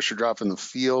 Pressure drop in the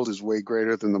field is way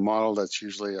greater than the model. That's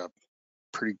usually a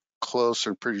pretty close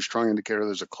or pretty strong indicator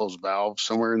there's a closed valve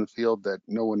somewhere in the field that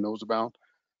no one knows about.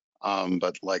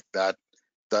 But like that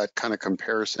kind of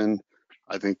comparison,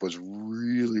 I think was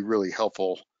really, really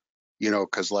helpful,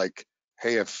 because like,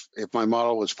 hey, if my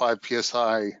model was 5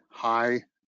 psi high,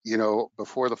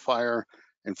 before the fire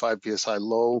and 5 psi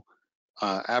low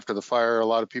after the fire, a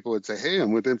lot of people would say, hey,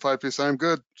 I'm within 5 psi, I'm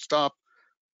good, stop.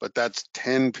 But that's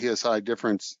 10 psi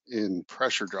difference in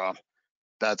pressure drop.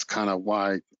 That's kind of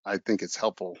why I think it's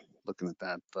helpful looking at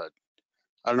that. But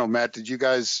I don't know, Matt, did you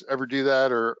guys ever do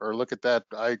that or look at that?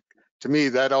 To me,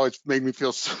 that always made me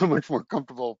feel so much more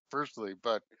comfortable personally,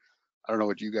 but I don't know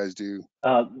what you guys do.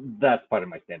 That's part of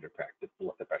my standard practice to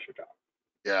look at pressure drop.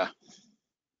 Yeah.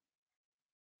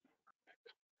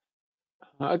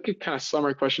 A good kind of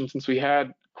summary question, since we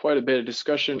had quite a bit of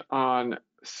discussion on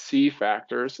C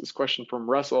factors. This question from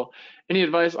Russell. Any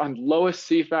advice on lowest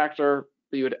C factor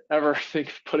that you would ever think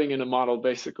of putting in a model,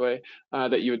 basically,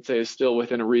 that you would say is still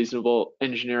within a reasonable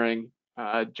engineering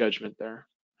judgment there?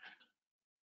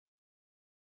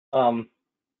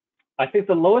 I think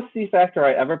the lowest C factor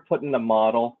I ever put in the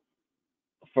model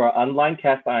for an unlined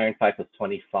cast iron type was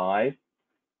 25.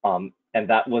 And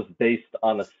that was based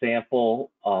on a sample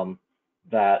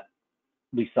that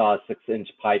we saw a 6-inch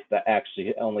pipe that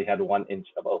actually only had 1 inch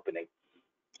of opening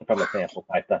from a sample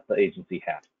pipe that the agency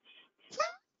had.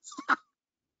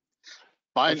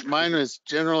 Mine was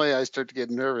generally, I start to get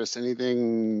nervous,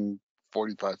 anything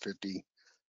 45, 50.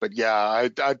 But yeah,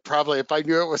 I'd probably, if I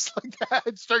knew it was like that,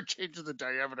 I'd start changing the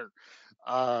diameter.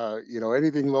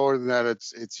 Anything lower than that,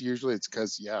 it's usually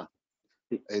because, yeah,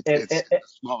 it's a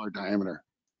smaller diameter.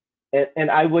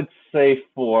 And I would say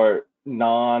for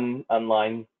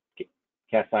non-unlined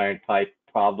cast iron pipe,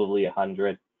 probably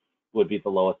 100 would be the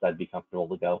lowest I'd be comfortable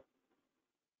to go.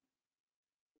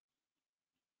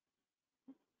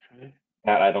 Okay.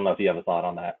 Pat, I don't know if you have a thought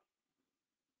on that.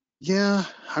 Yeah,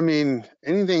 I mean,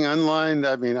 anything unlined,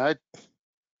 I mean, I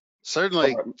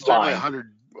certainly 100.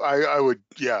 I would,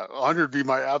 yeah, 100 would be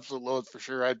my absolute lowest for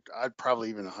sure. I'd probably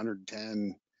even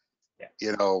 110. Yeah.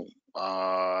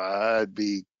 I'd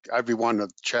be wanting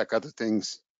to check other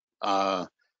things,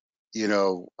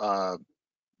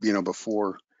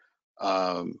 before,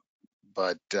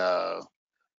 but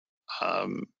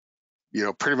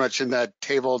pretty much in that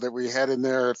table that we had in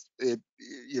there, if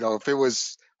it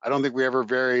was, I don't think we ever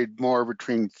varied more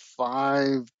between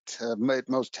 5 to at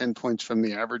most 10 points from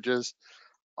the averages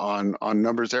on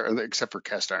numbers there, except for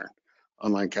cast iron,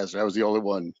 unlined cast iron. That was the only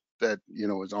one that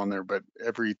was on there, but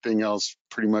everything else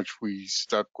pretty much we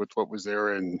stuck with what was there,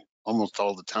 and almost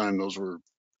all the time, those were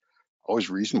always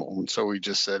reasonable. And so we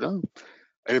just said, oh,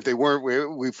 and if they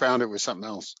weren't, we found it was something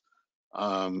else.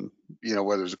 You know,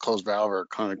 whether it's a closed valve or a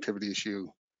connectivity issue,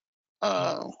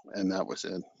 and that was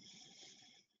it.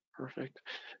 Perfect.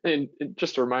 And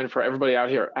just a reminder for everybody out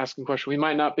here asking questions, we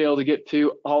might not be able to get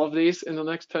to all of these in the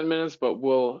next 10 minutes, but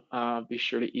we'll be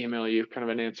sure to email you kind of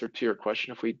an answer to your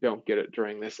question if we don't get it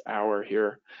during this hour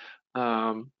here.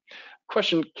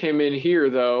 Question came in here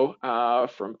though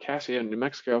from Cassia in New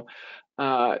Mexico,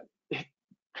 kind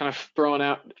of throwing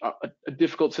out a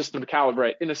difficult system to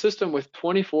calibrate. In a system with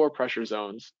 24 pressure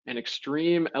zones and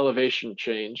extreme elevation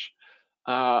change,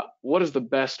 what is the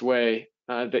best way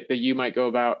that you might go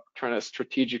about trying to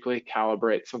strategically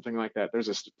calibrate something like that? There's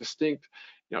a distinct,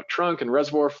 trunk and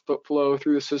reservoir flow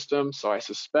through the system, so I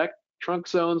suspect trunk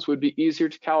zones would be easier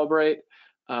to calibrate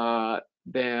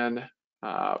than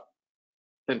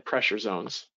pressure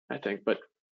zones, I think. But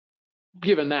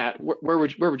given that, where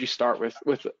would you start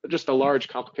with just a large,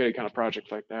 complicated kind of project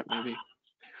like that, maybe?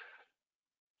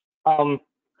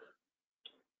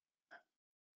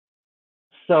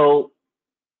 So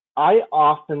I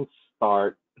often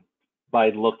start by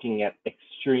looking at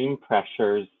extreme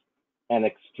pressures and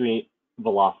extreme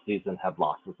velocities and head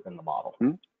losses in the model.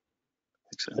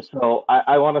 Makes sense. So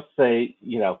I want to say,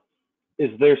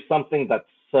 is there something that's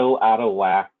so out of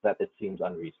whack that it seems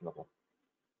unreasonable?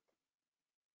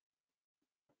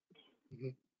 Mm-hmm.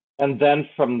 And then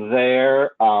from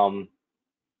there,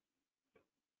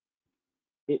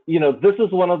 this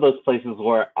is one of those places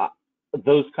where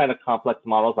those kind of complex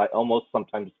models, I almost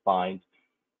sometimes find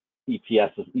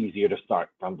EPS is easier to start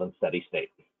from than steady state.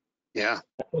 Yeah.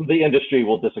 The industry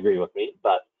will disagree with me,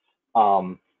 but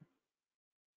and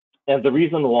the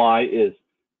reason why is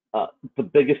the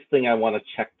biggest thing I want to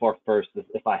check for first is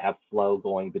if I have flow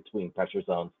going between pressure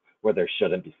zones where there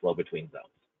shouldn't be flow between zones.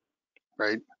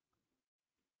 Right.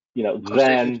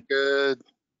 Then good.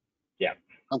 Yeah.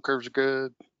 Pump curves are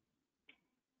good.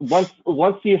 Once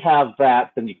you have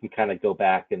that, then you can kind of go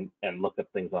back and look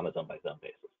at things on a zone by zone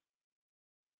basis.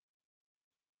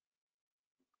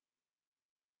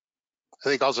 I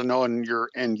think also knowing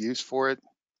your end use for it.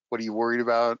 What are you worried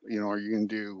about? Are you going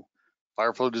to do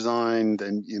fire flow design?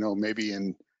 Then, maybe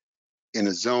in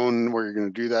a zone where you're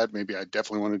going to do that, maybe I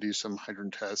definitely want to do some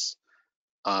hydrant tests.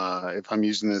 If I'm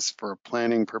using this for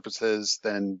planning purposes,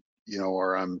 then,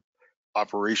 or I'm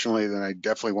operationally, then I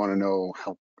definitely want to know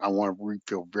how I want to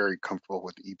feel very comfortable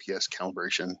with EPS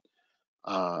calibration.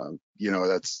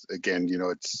 That's again,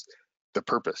 it's the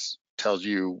purpose tells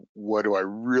you what do I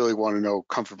really want to know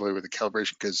comfortably with the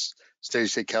calibration, because steady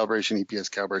state calibration, EPS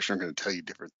calibration are going to tell you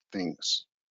different things.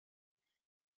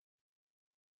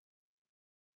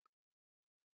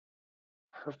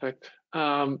 Perfect.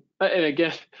 And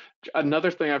again, another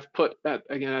thing I've put,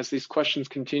 again, as these questions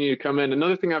continue to come in,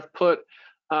 another thing I've put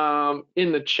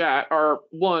in the chat are,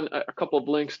 one, a couple of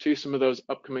links to some of those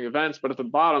upcoming events, but at the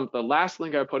bottom, the last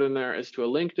link I put in there is to a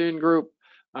LinkedIn group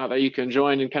that you can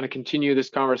join and kind of continue this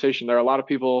conversation. There are a lot of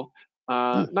people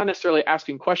not necessarily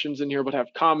asking questions in here, but have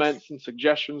comments and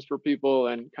suggestions for people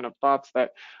and kind of thoughts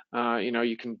that,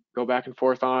 you can go back and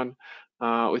forth on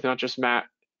with not just Matt,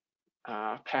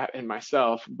 Pat, and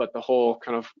myself, but the whole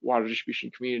kind of water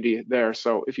distribution community there.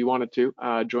 So if you wanted to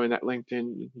join that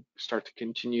LinkedIn, you can start to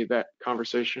continue that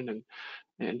conversation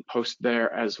and post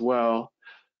there as well.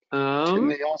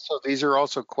 Tim, these are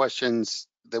also questions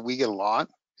that we get a lot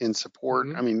in support.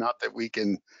 Mm-hmm. I mean, not that we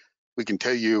can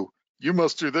tell you, you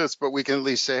must do this, but we can at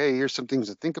least say, hey, here's some things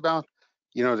to think about,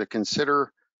 to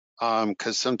consider,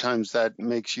 because sometimes that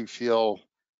makes you feel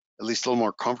at least a little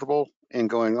more comfortable in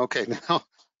going, okay,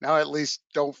 now I at least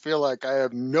don't feel like I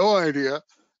have no idea,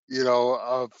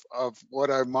 of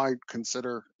what I might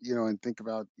consider, and think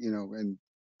about, and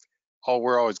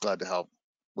we're always glad to help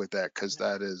with that, because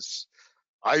that is,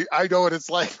 I know what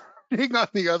it's like being on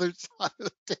the other side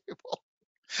of the table,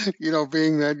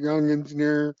 being that young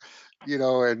engineer,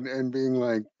 and being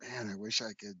like, man, I wish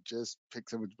I could just pick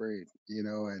someone's brain,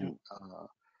 and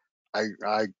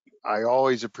I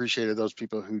always appreciated those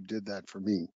people who did that for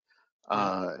me.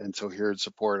 And so here at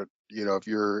support, if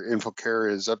your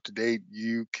InfoCare is up to date,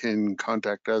 you can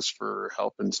contact us for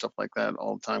help and stuff like that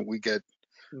all the time. We get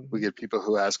people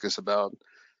who ask us about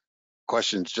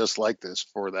questions just like this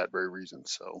for that very reason.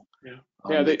 So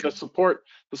the support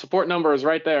number is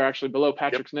right there, actually below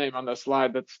Patrick's name on the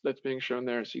slide that's being shown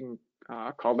there. So you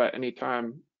can call that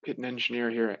anytime, get an engineer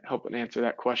here helping answer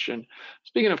that question.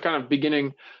 Speaking of kind of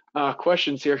beginning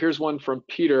questions here, here's one from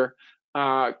Peter.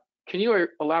 Can you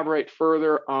elaborate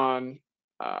further on,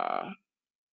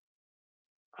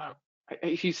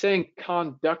 he's saying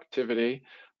conductivity,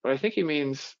 but I think he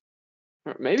means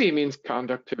Or maybe he means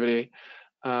conductivity.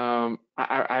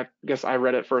 I guess I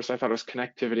read it first. I thought it was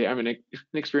connectivity. I'm an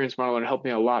experienced modeler, and it helped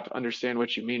me a lot to understand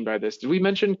what you mean by this. Did we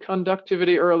mention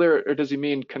conductivity earlier, or does he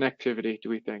mean connectivity, do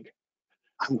we think?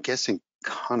 I'm guessing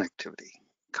connectivity.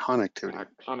 Connectivity would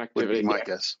be Connectivity. my Yeah,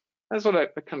 guess. that's what I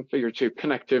kind of figured too.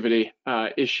 Connectivity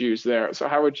issues there. So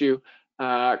how would you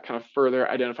kind of further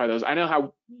identify those? I know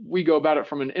how we go about it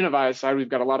from an Innovize side. We've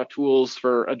got a lot of tools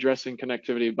for addressing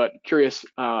connectivity, but curious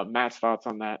Matt's thoughts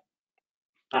on that.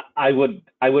 I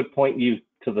would point you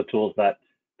to the tools that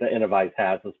the Innovize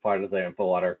has as part of their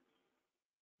InfoWater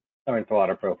or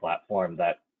InfoWater Pro platform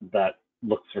that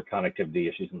looks for connectivity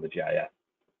issues in the GIS.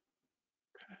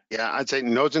 Yeah, I'd say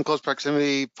nodes in close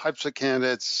proximity, pipes of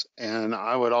candidates, and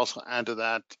I would also add to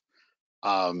that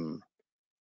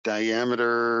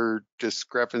diameter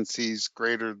discrepancies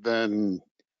greater than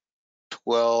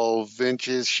 12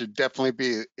 inches should definitely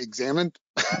be examined.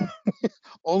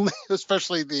 Only,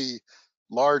 especially the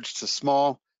large to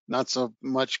small, not so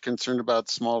much concerned about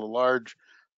small to large,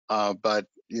 but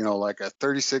you know, like a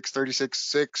 36,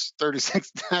 6,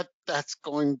 36, that's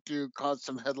going to cause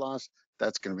some head loss.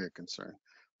 That's going to be a concern.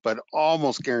 But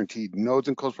almost guaranteed, nodes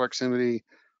in close proximity,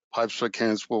 pipe split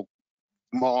cans will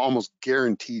almost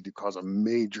guaranteed to cause a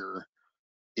major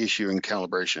issue in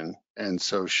calibration, and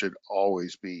so should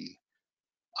always be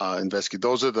investigated.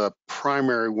 Those are the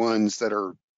primary ones that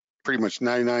are pretty much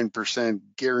 99%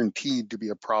 guaranteed to be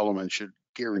a problem and should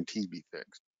guaranteed be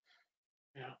fixed.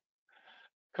 Yeah.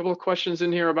 A couple of questions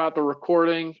in here about the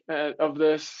recording of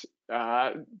this.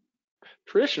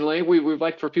 Traditionally, we'd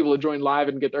like for people to join live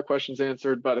and get their questions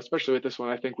answered, but especially with this one,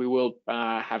 I think we will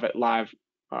have it live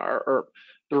or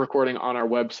the recording on our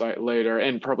website later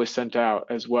and probably sent out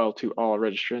as well to all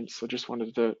registrants. So just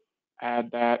wanted to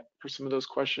add that for some of those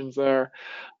questions there.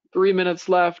 3 minutes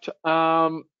left.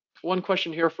 One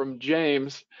question here from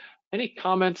James. Any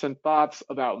comments and thoughts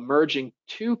about merging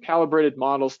two calibrated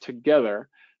models together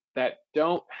that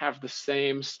don't have the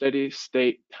same steady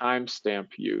state timestamp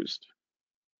used?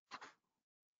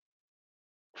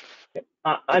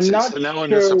 I'm not so now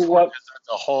in this sure support, what. that's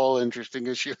a whole interesting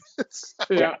issue. It's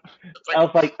Yeah. like I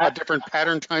was like, a different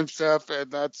pattern time stuff,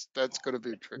 and that's going to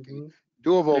be tricky.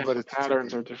 Doable, Yeah, but the it's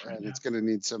patterns tricky, are different. and Yeah. it's going to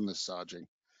need some massaging.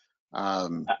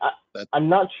 That, I'm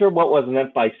not sure what was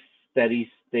meant by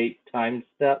steady state time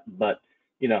step, but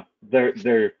you know, there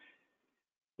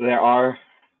are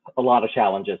a lot of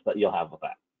challenges that you'll have with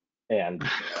that, and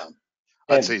yeah,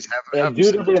 I'd and say and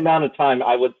due to the amount of time,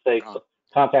 I would say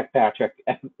contact Patrick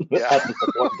at yeah. the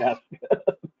support desk.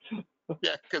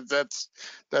 Yeah, because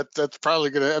that's probably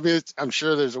gonna. I mean, I'm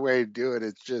sure there's a way to do it.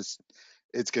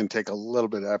 It's gonna take a little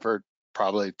bit of effort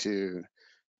probably to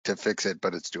fix it,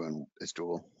 but it's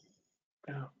doable.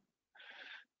 Yeah.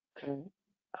 Okay.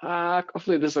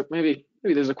 Hopefully there's maybe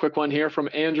there's a quick one here from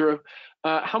Andrew.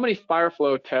 How many fire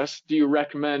flow tests do you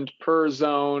recommend per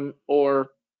zone or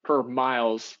per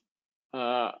miles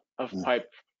of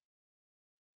pipe?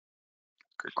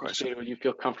 Good Which question. data would you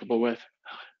feel comfortable with?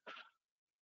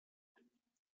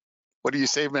 What do you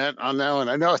say, Matt, on that one?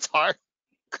 I know it's hard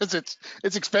because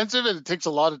it's expensive and it takes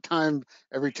a lot of time.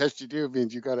 Every test you do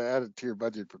means you got to add it to your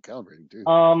budget for calibrating too.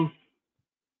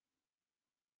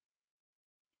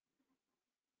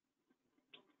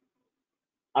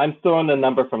 I'm throwing a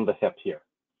number from the hip here.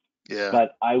 Yeah.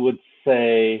 But I would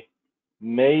say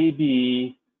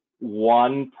maybe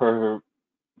one per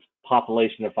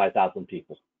population of 5,000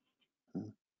 people.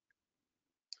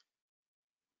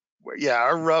 Yeah,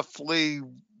 our roughly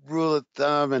rule of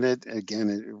thumb, and it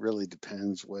really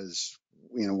depends, was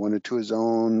 1 or 2 a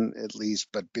zone at least,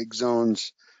 but big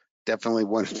zones definitely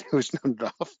 1 or 2 is not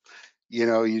enough.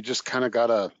 You just kind of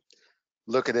gotta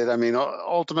look at it. I mean,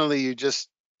 ultimately, you just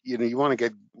you want to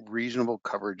get reasonable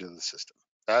coverage of the system.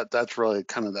 That's really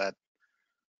kind of that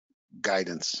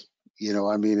guidance.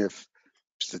 I mean, if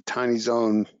it's a tiny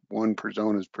zone, 1 per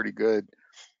zone is pretty good.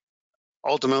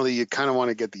 Ultimately, you kind of want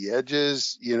to get the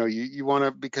edges. You want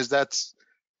to, because that's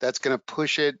going to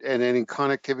push it, and any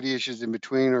connectivity issues in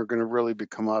between are going to really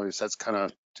become obvious. That's kind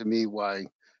of, to me, why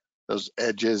those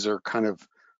edges are kind of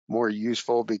more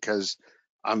useful, because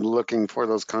I'm looking for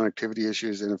those connectivity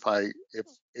issues, and if I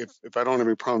don't have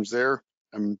any problems there,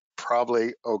 I'm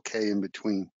probably okay in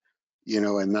between.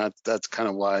 And that's kind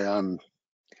of why I'm,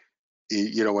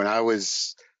 when I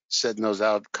was setting those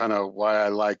out, kind of why I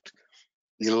liked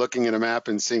looking at a map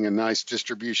and seeing a nice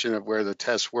distribution of where the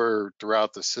tests were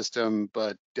throughout the system,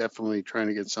 but definitely trying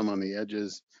to get some on the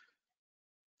edges.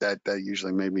 That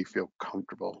usually made me feel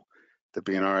comfortable to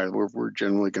being all right. We're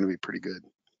generally going to be pretty good.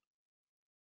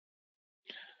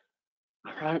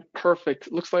 All right,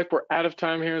 perfect. Looks like we're out of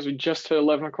time here as we just hit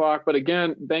 11 o'clock. But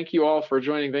again, thank you all for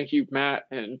joining. Thank you, Matt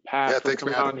and Yeah, Pat, for thanks,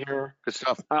 coming Matt. on here. Good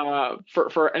stuff.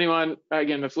 For anyone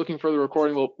again that's looking for the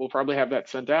recording, we'll probably have that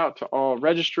sent out to all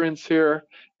registrants here.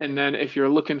 And then if you're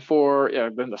looking for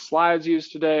then the slides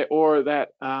used today or that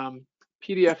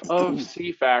PDF of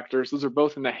C factors, those are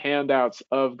both in the handouts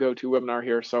of GoToWebinar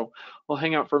here. So we'll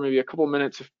hang out for maybe a couple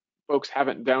minutes if folks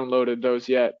haven't downloaded those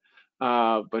yet.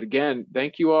 But again,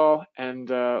 thank you all, and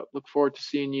look forward to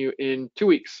seeing you in 2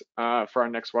 weeks for our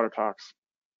next Water Talks.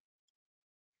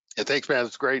 Yeah, thanks, Matt.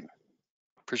 It's great.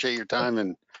 Appreciate your time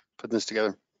and putting this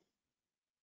together.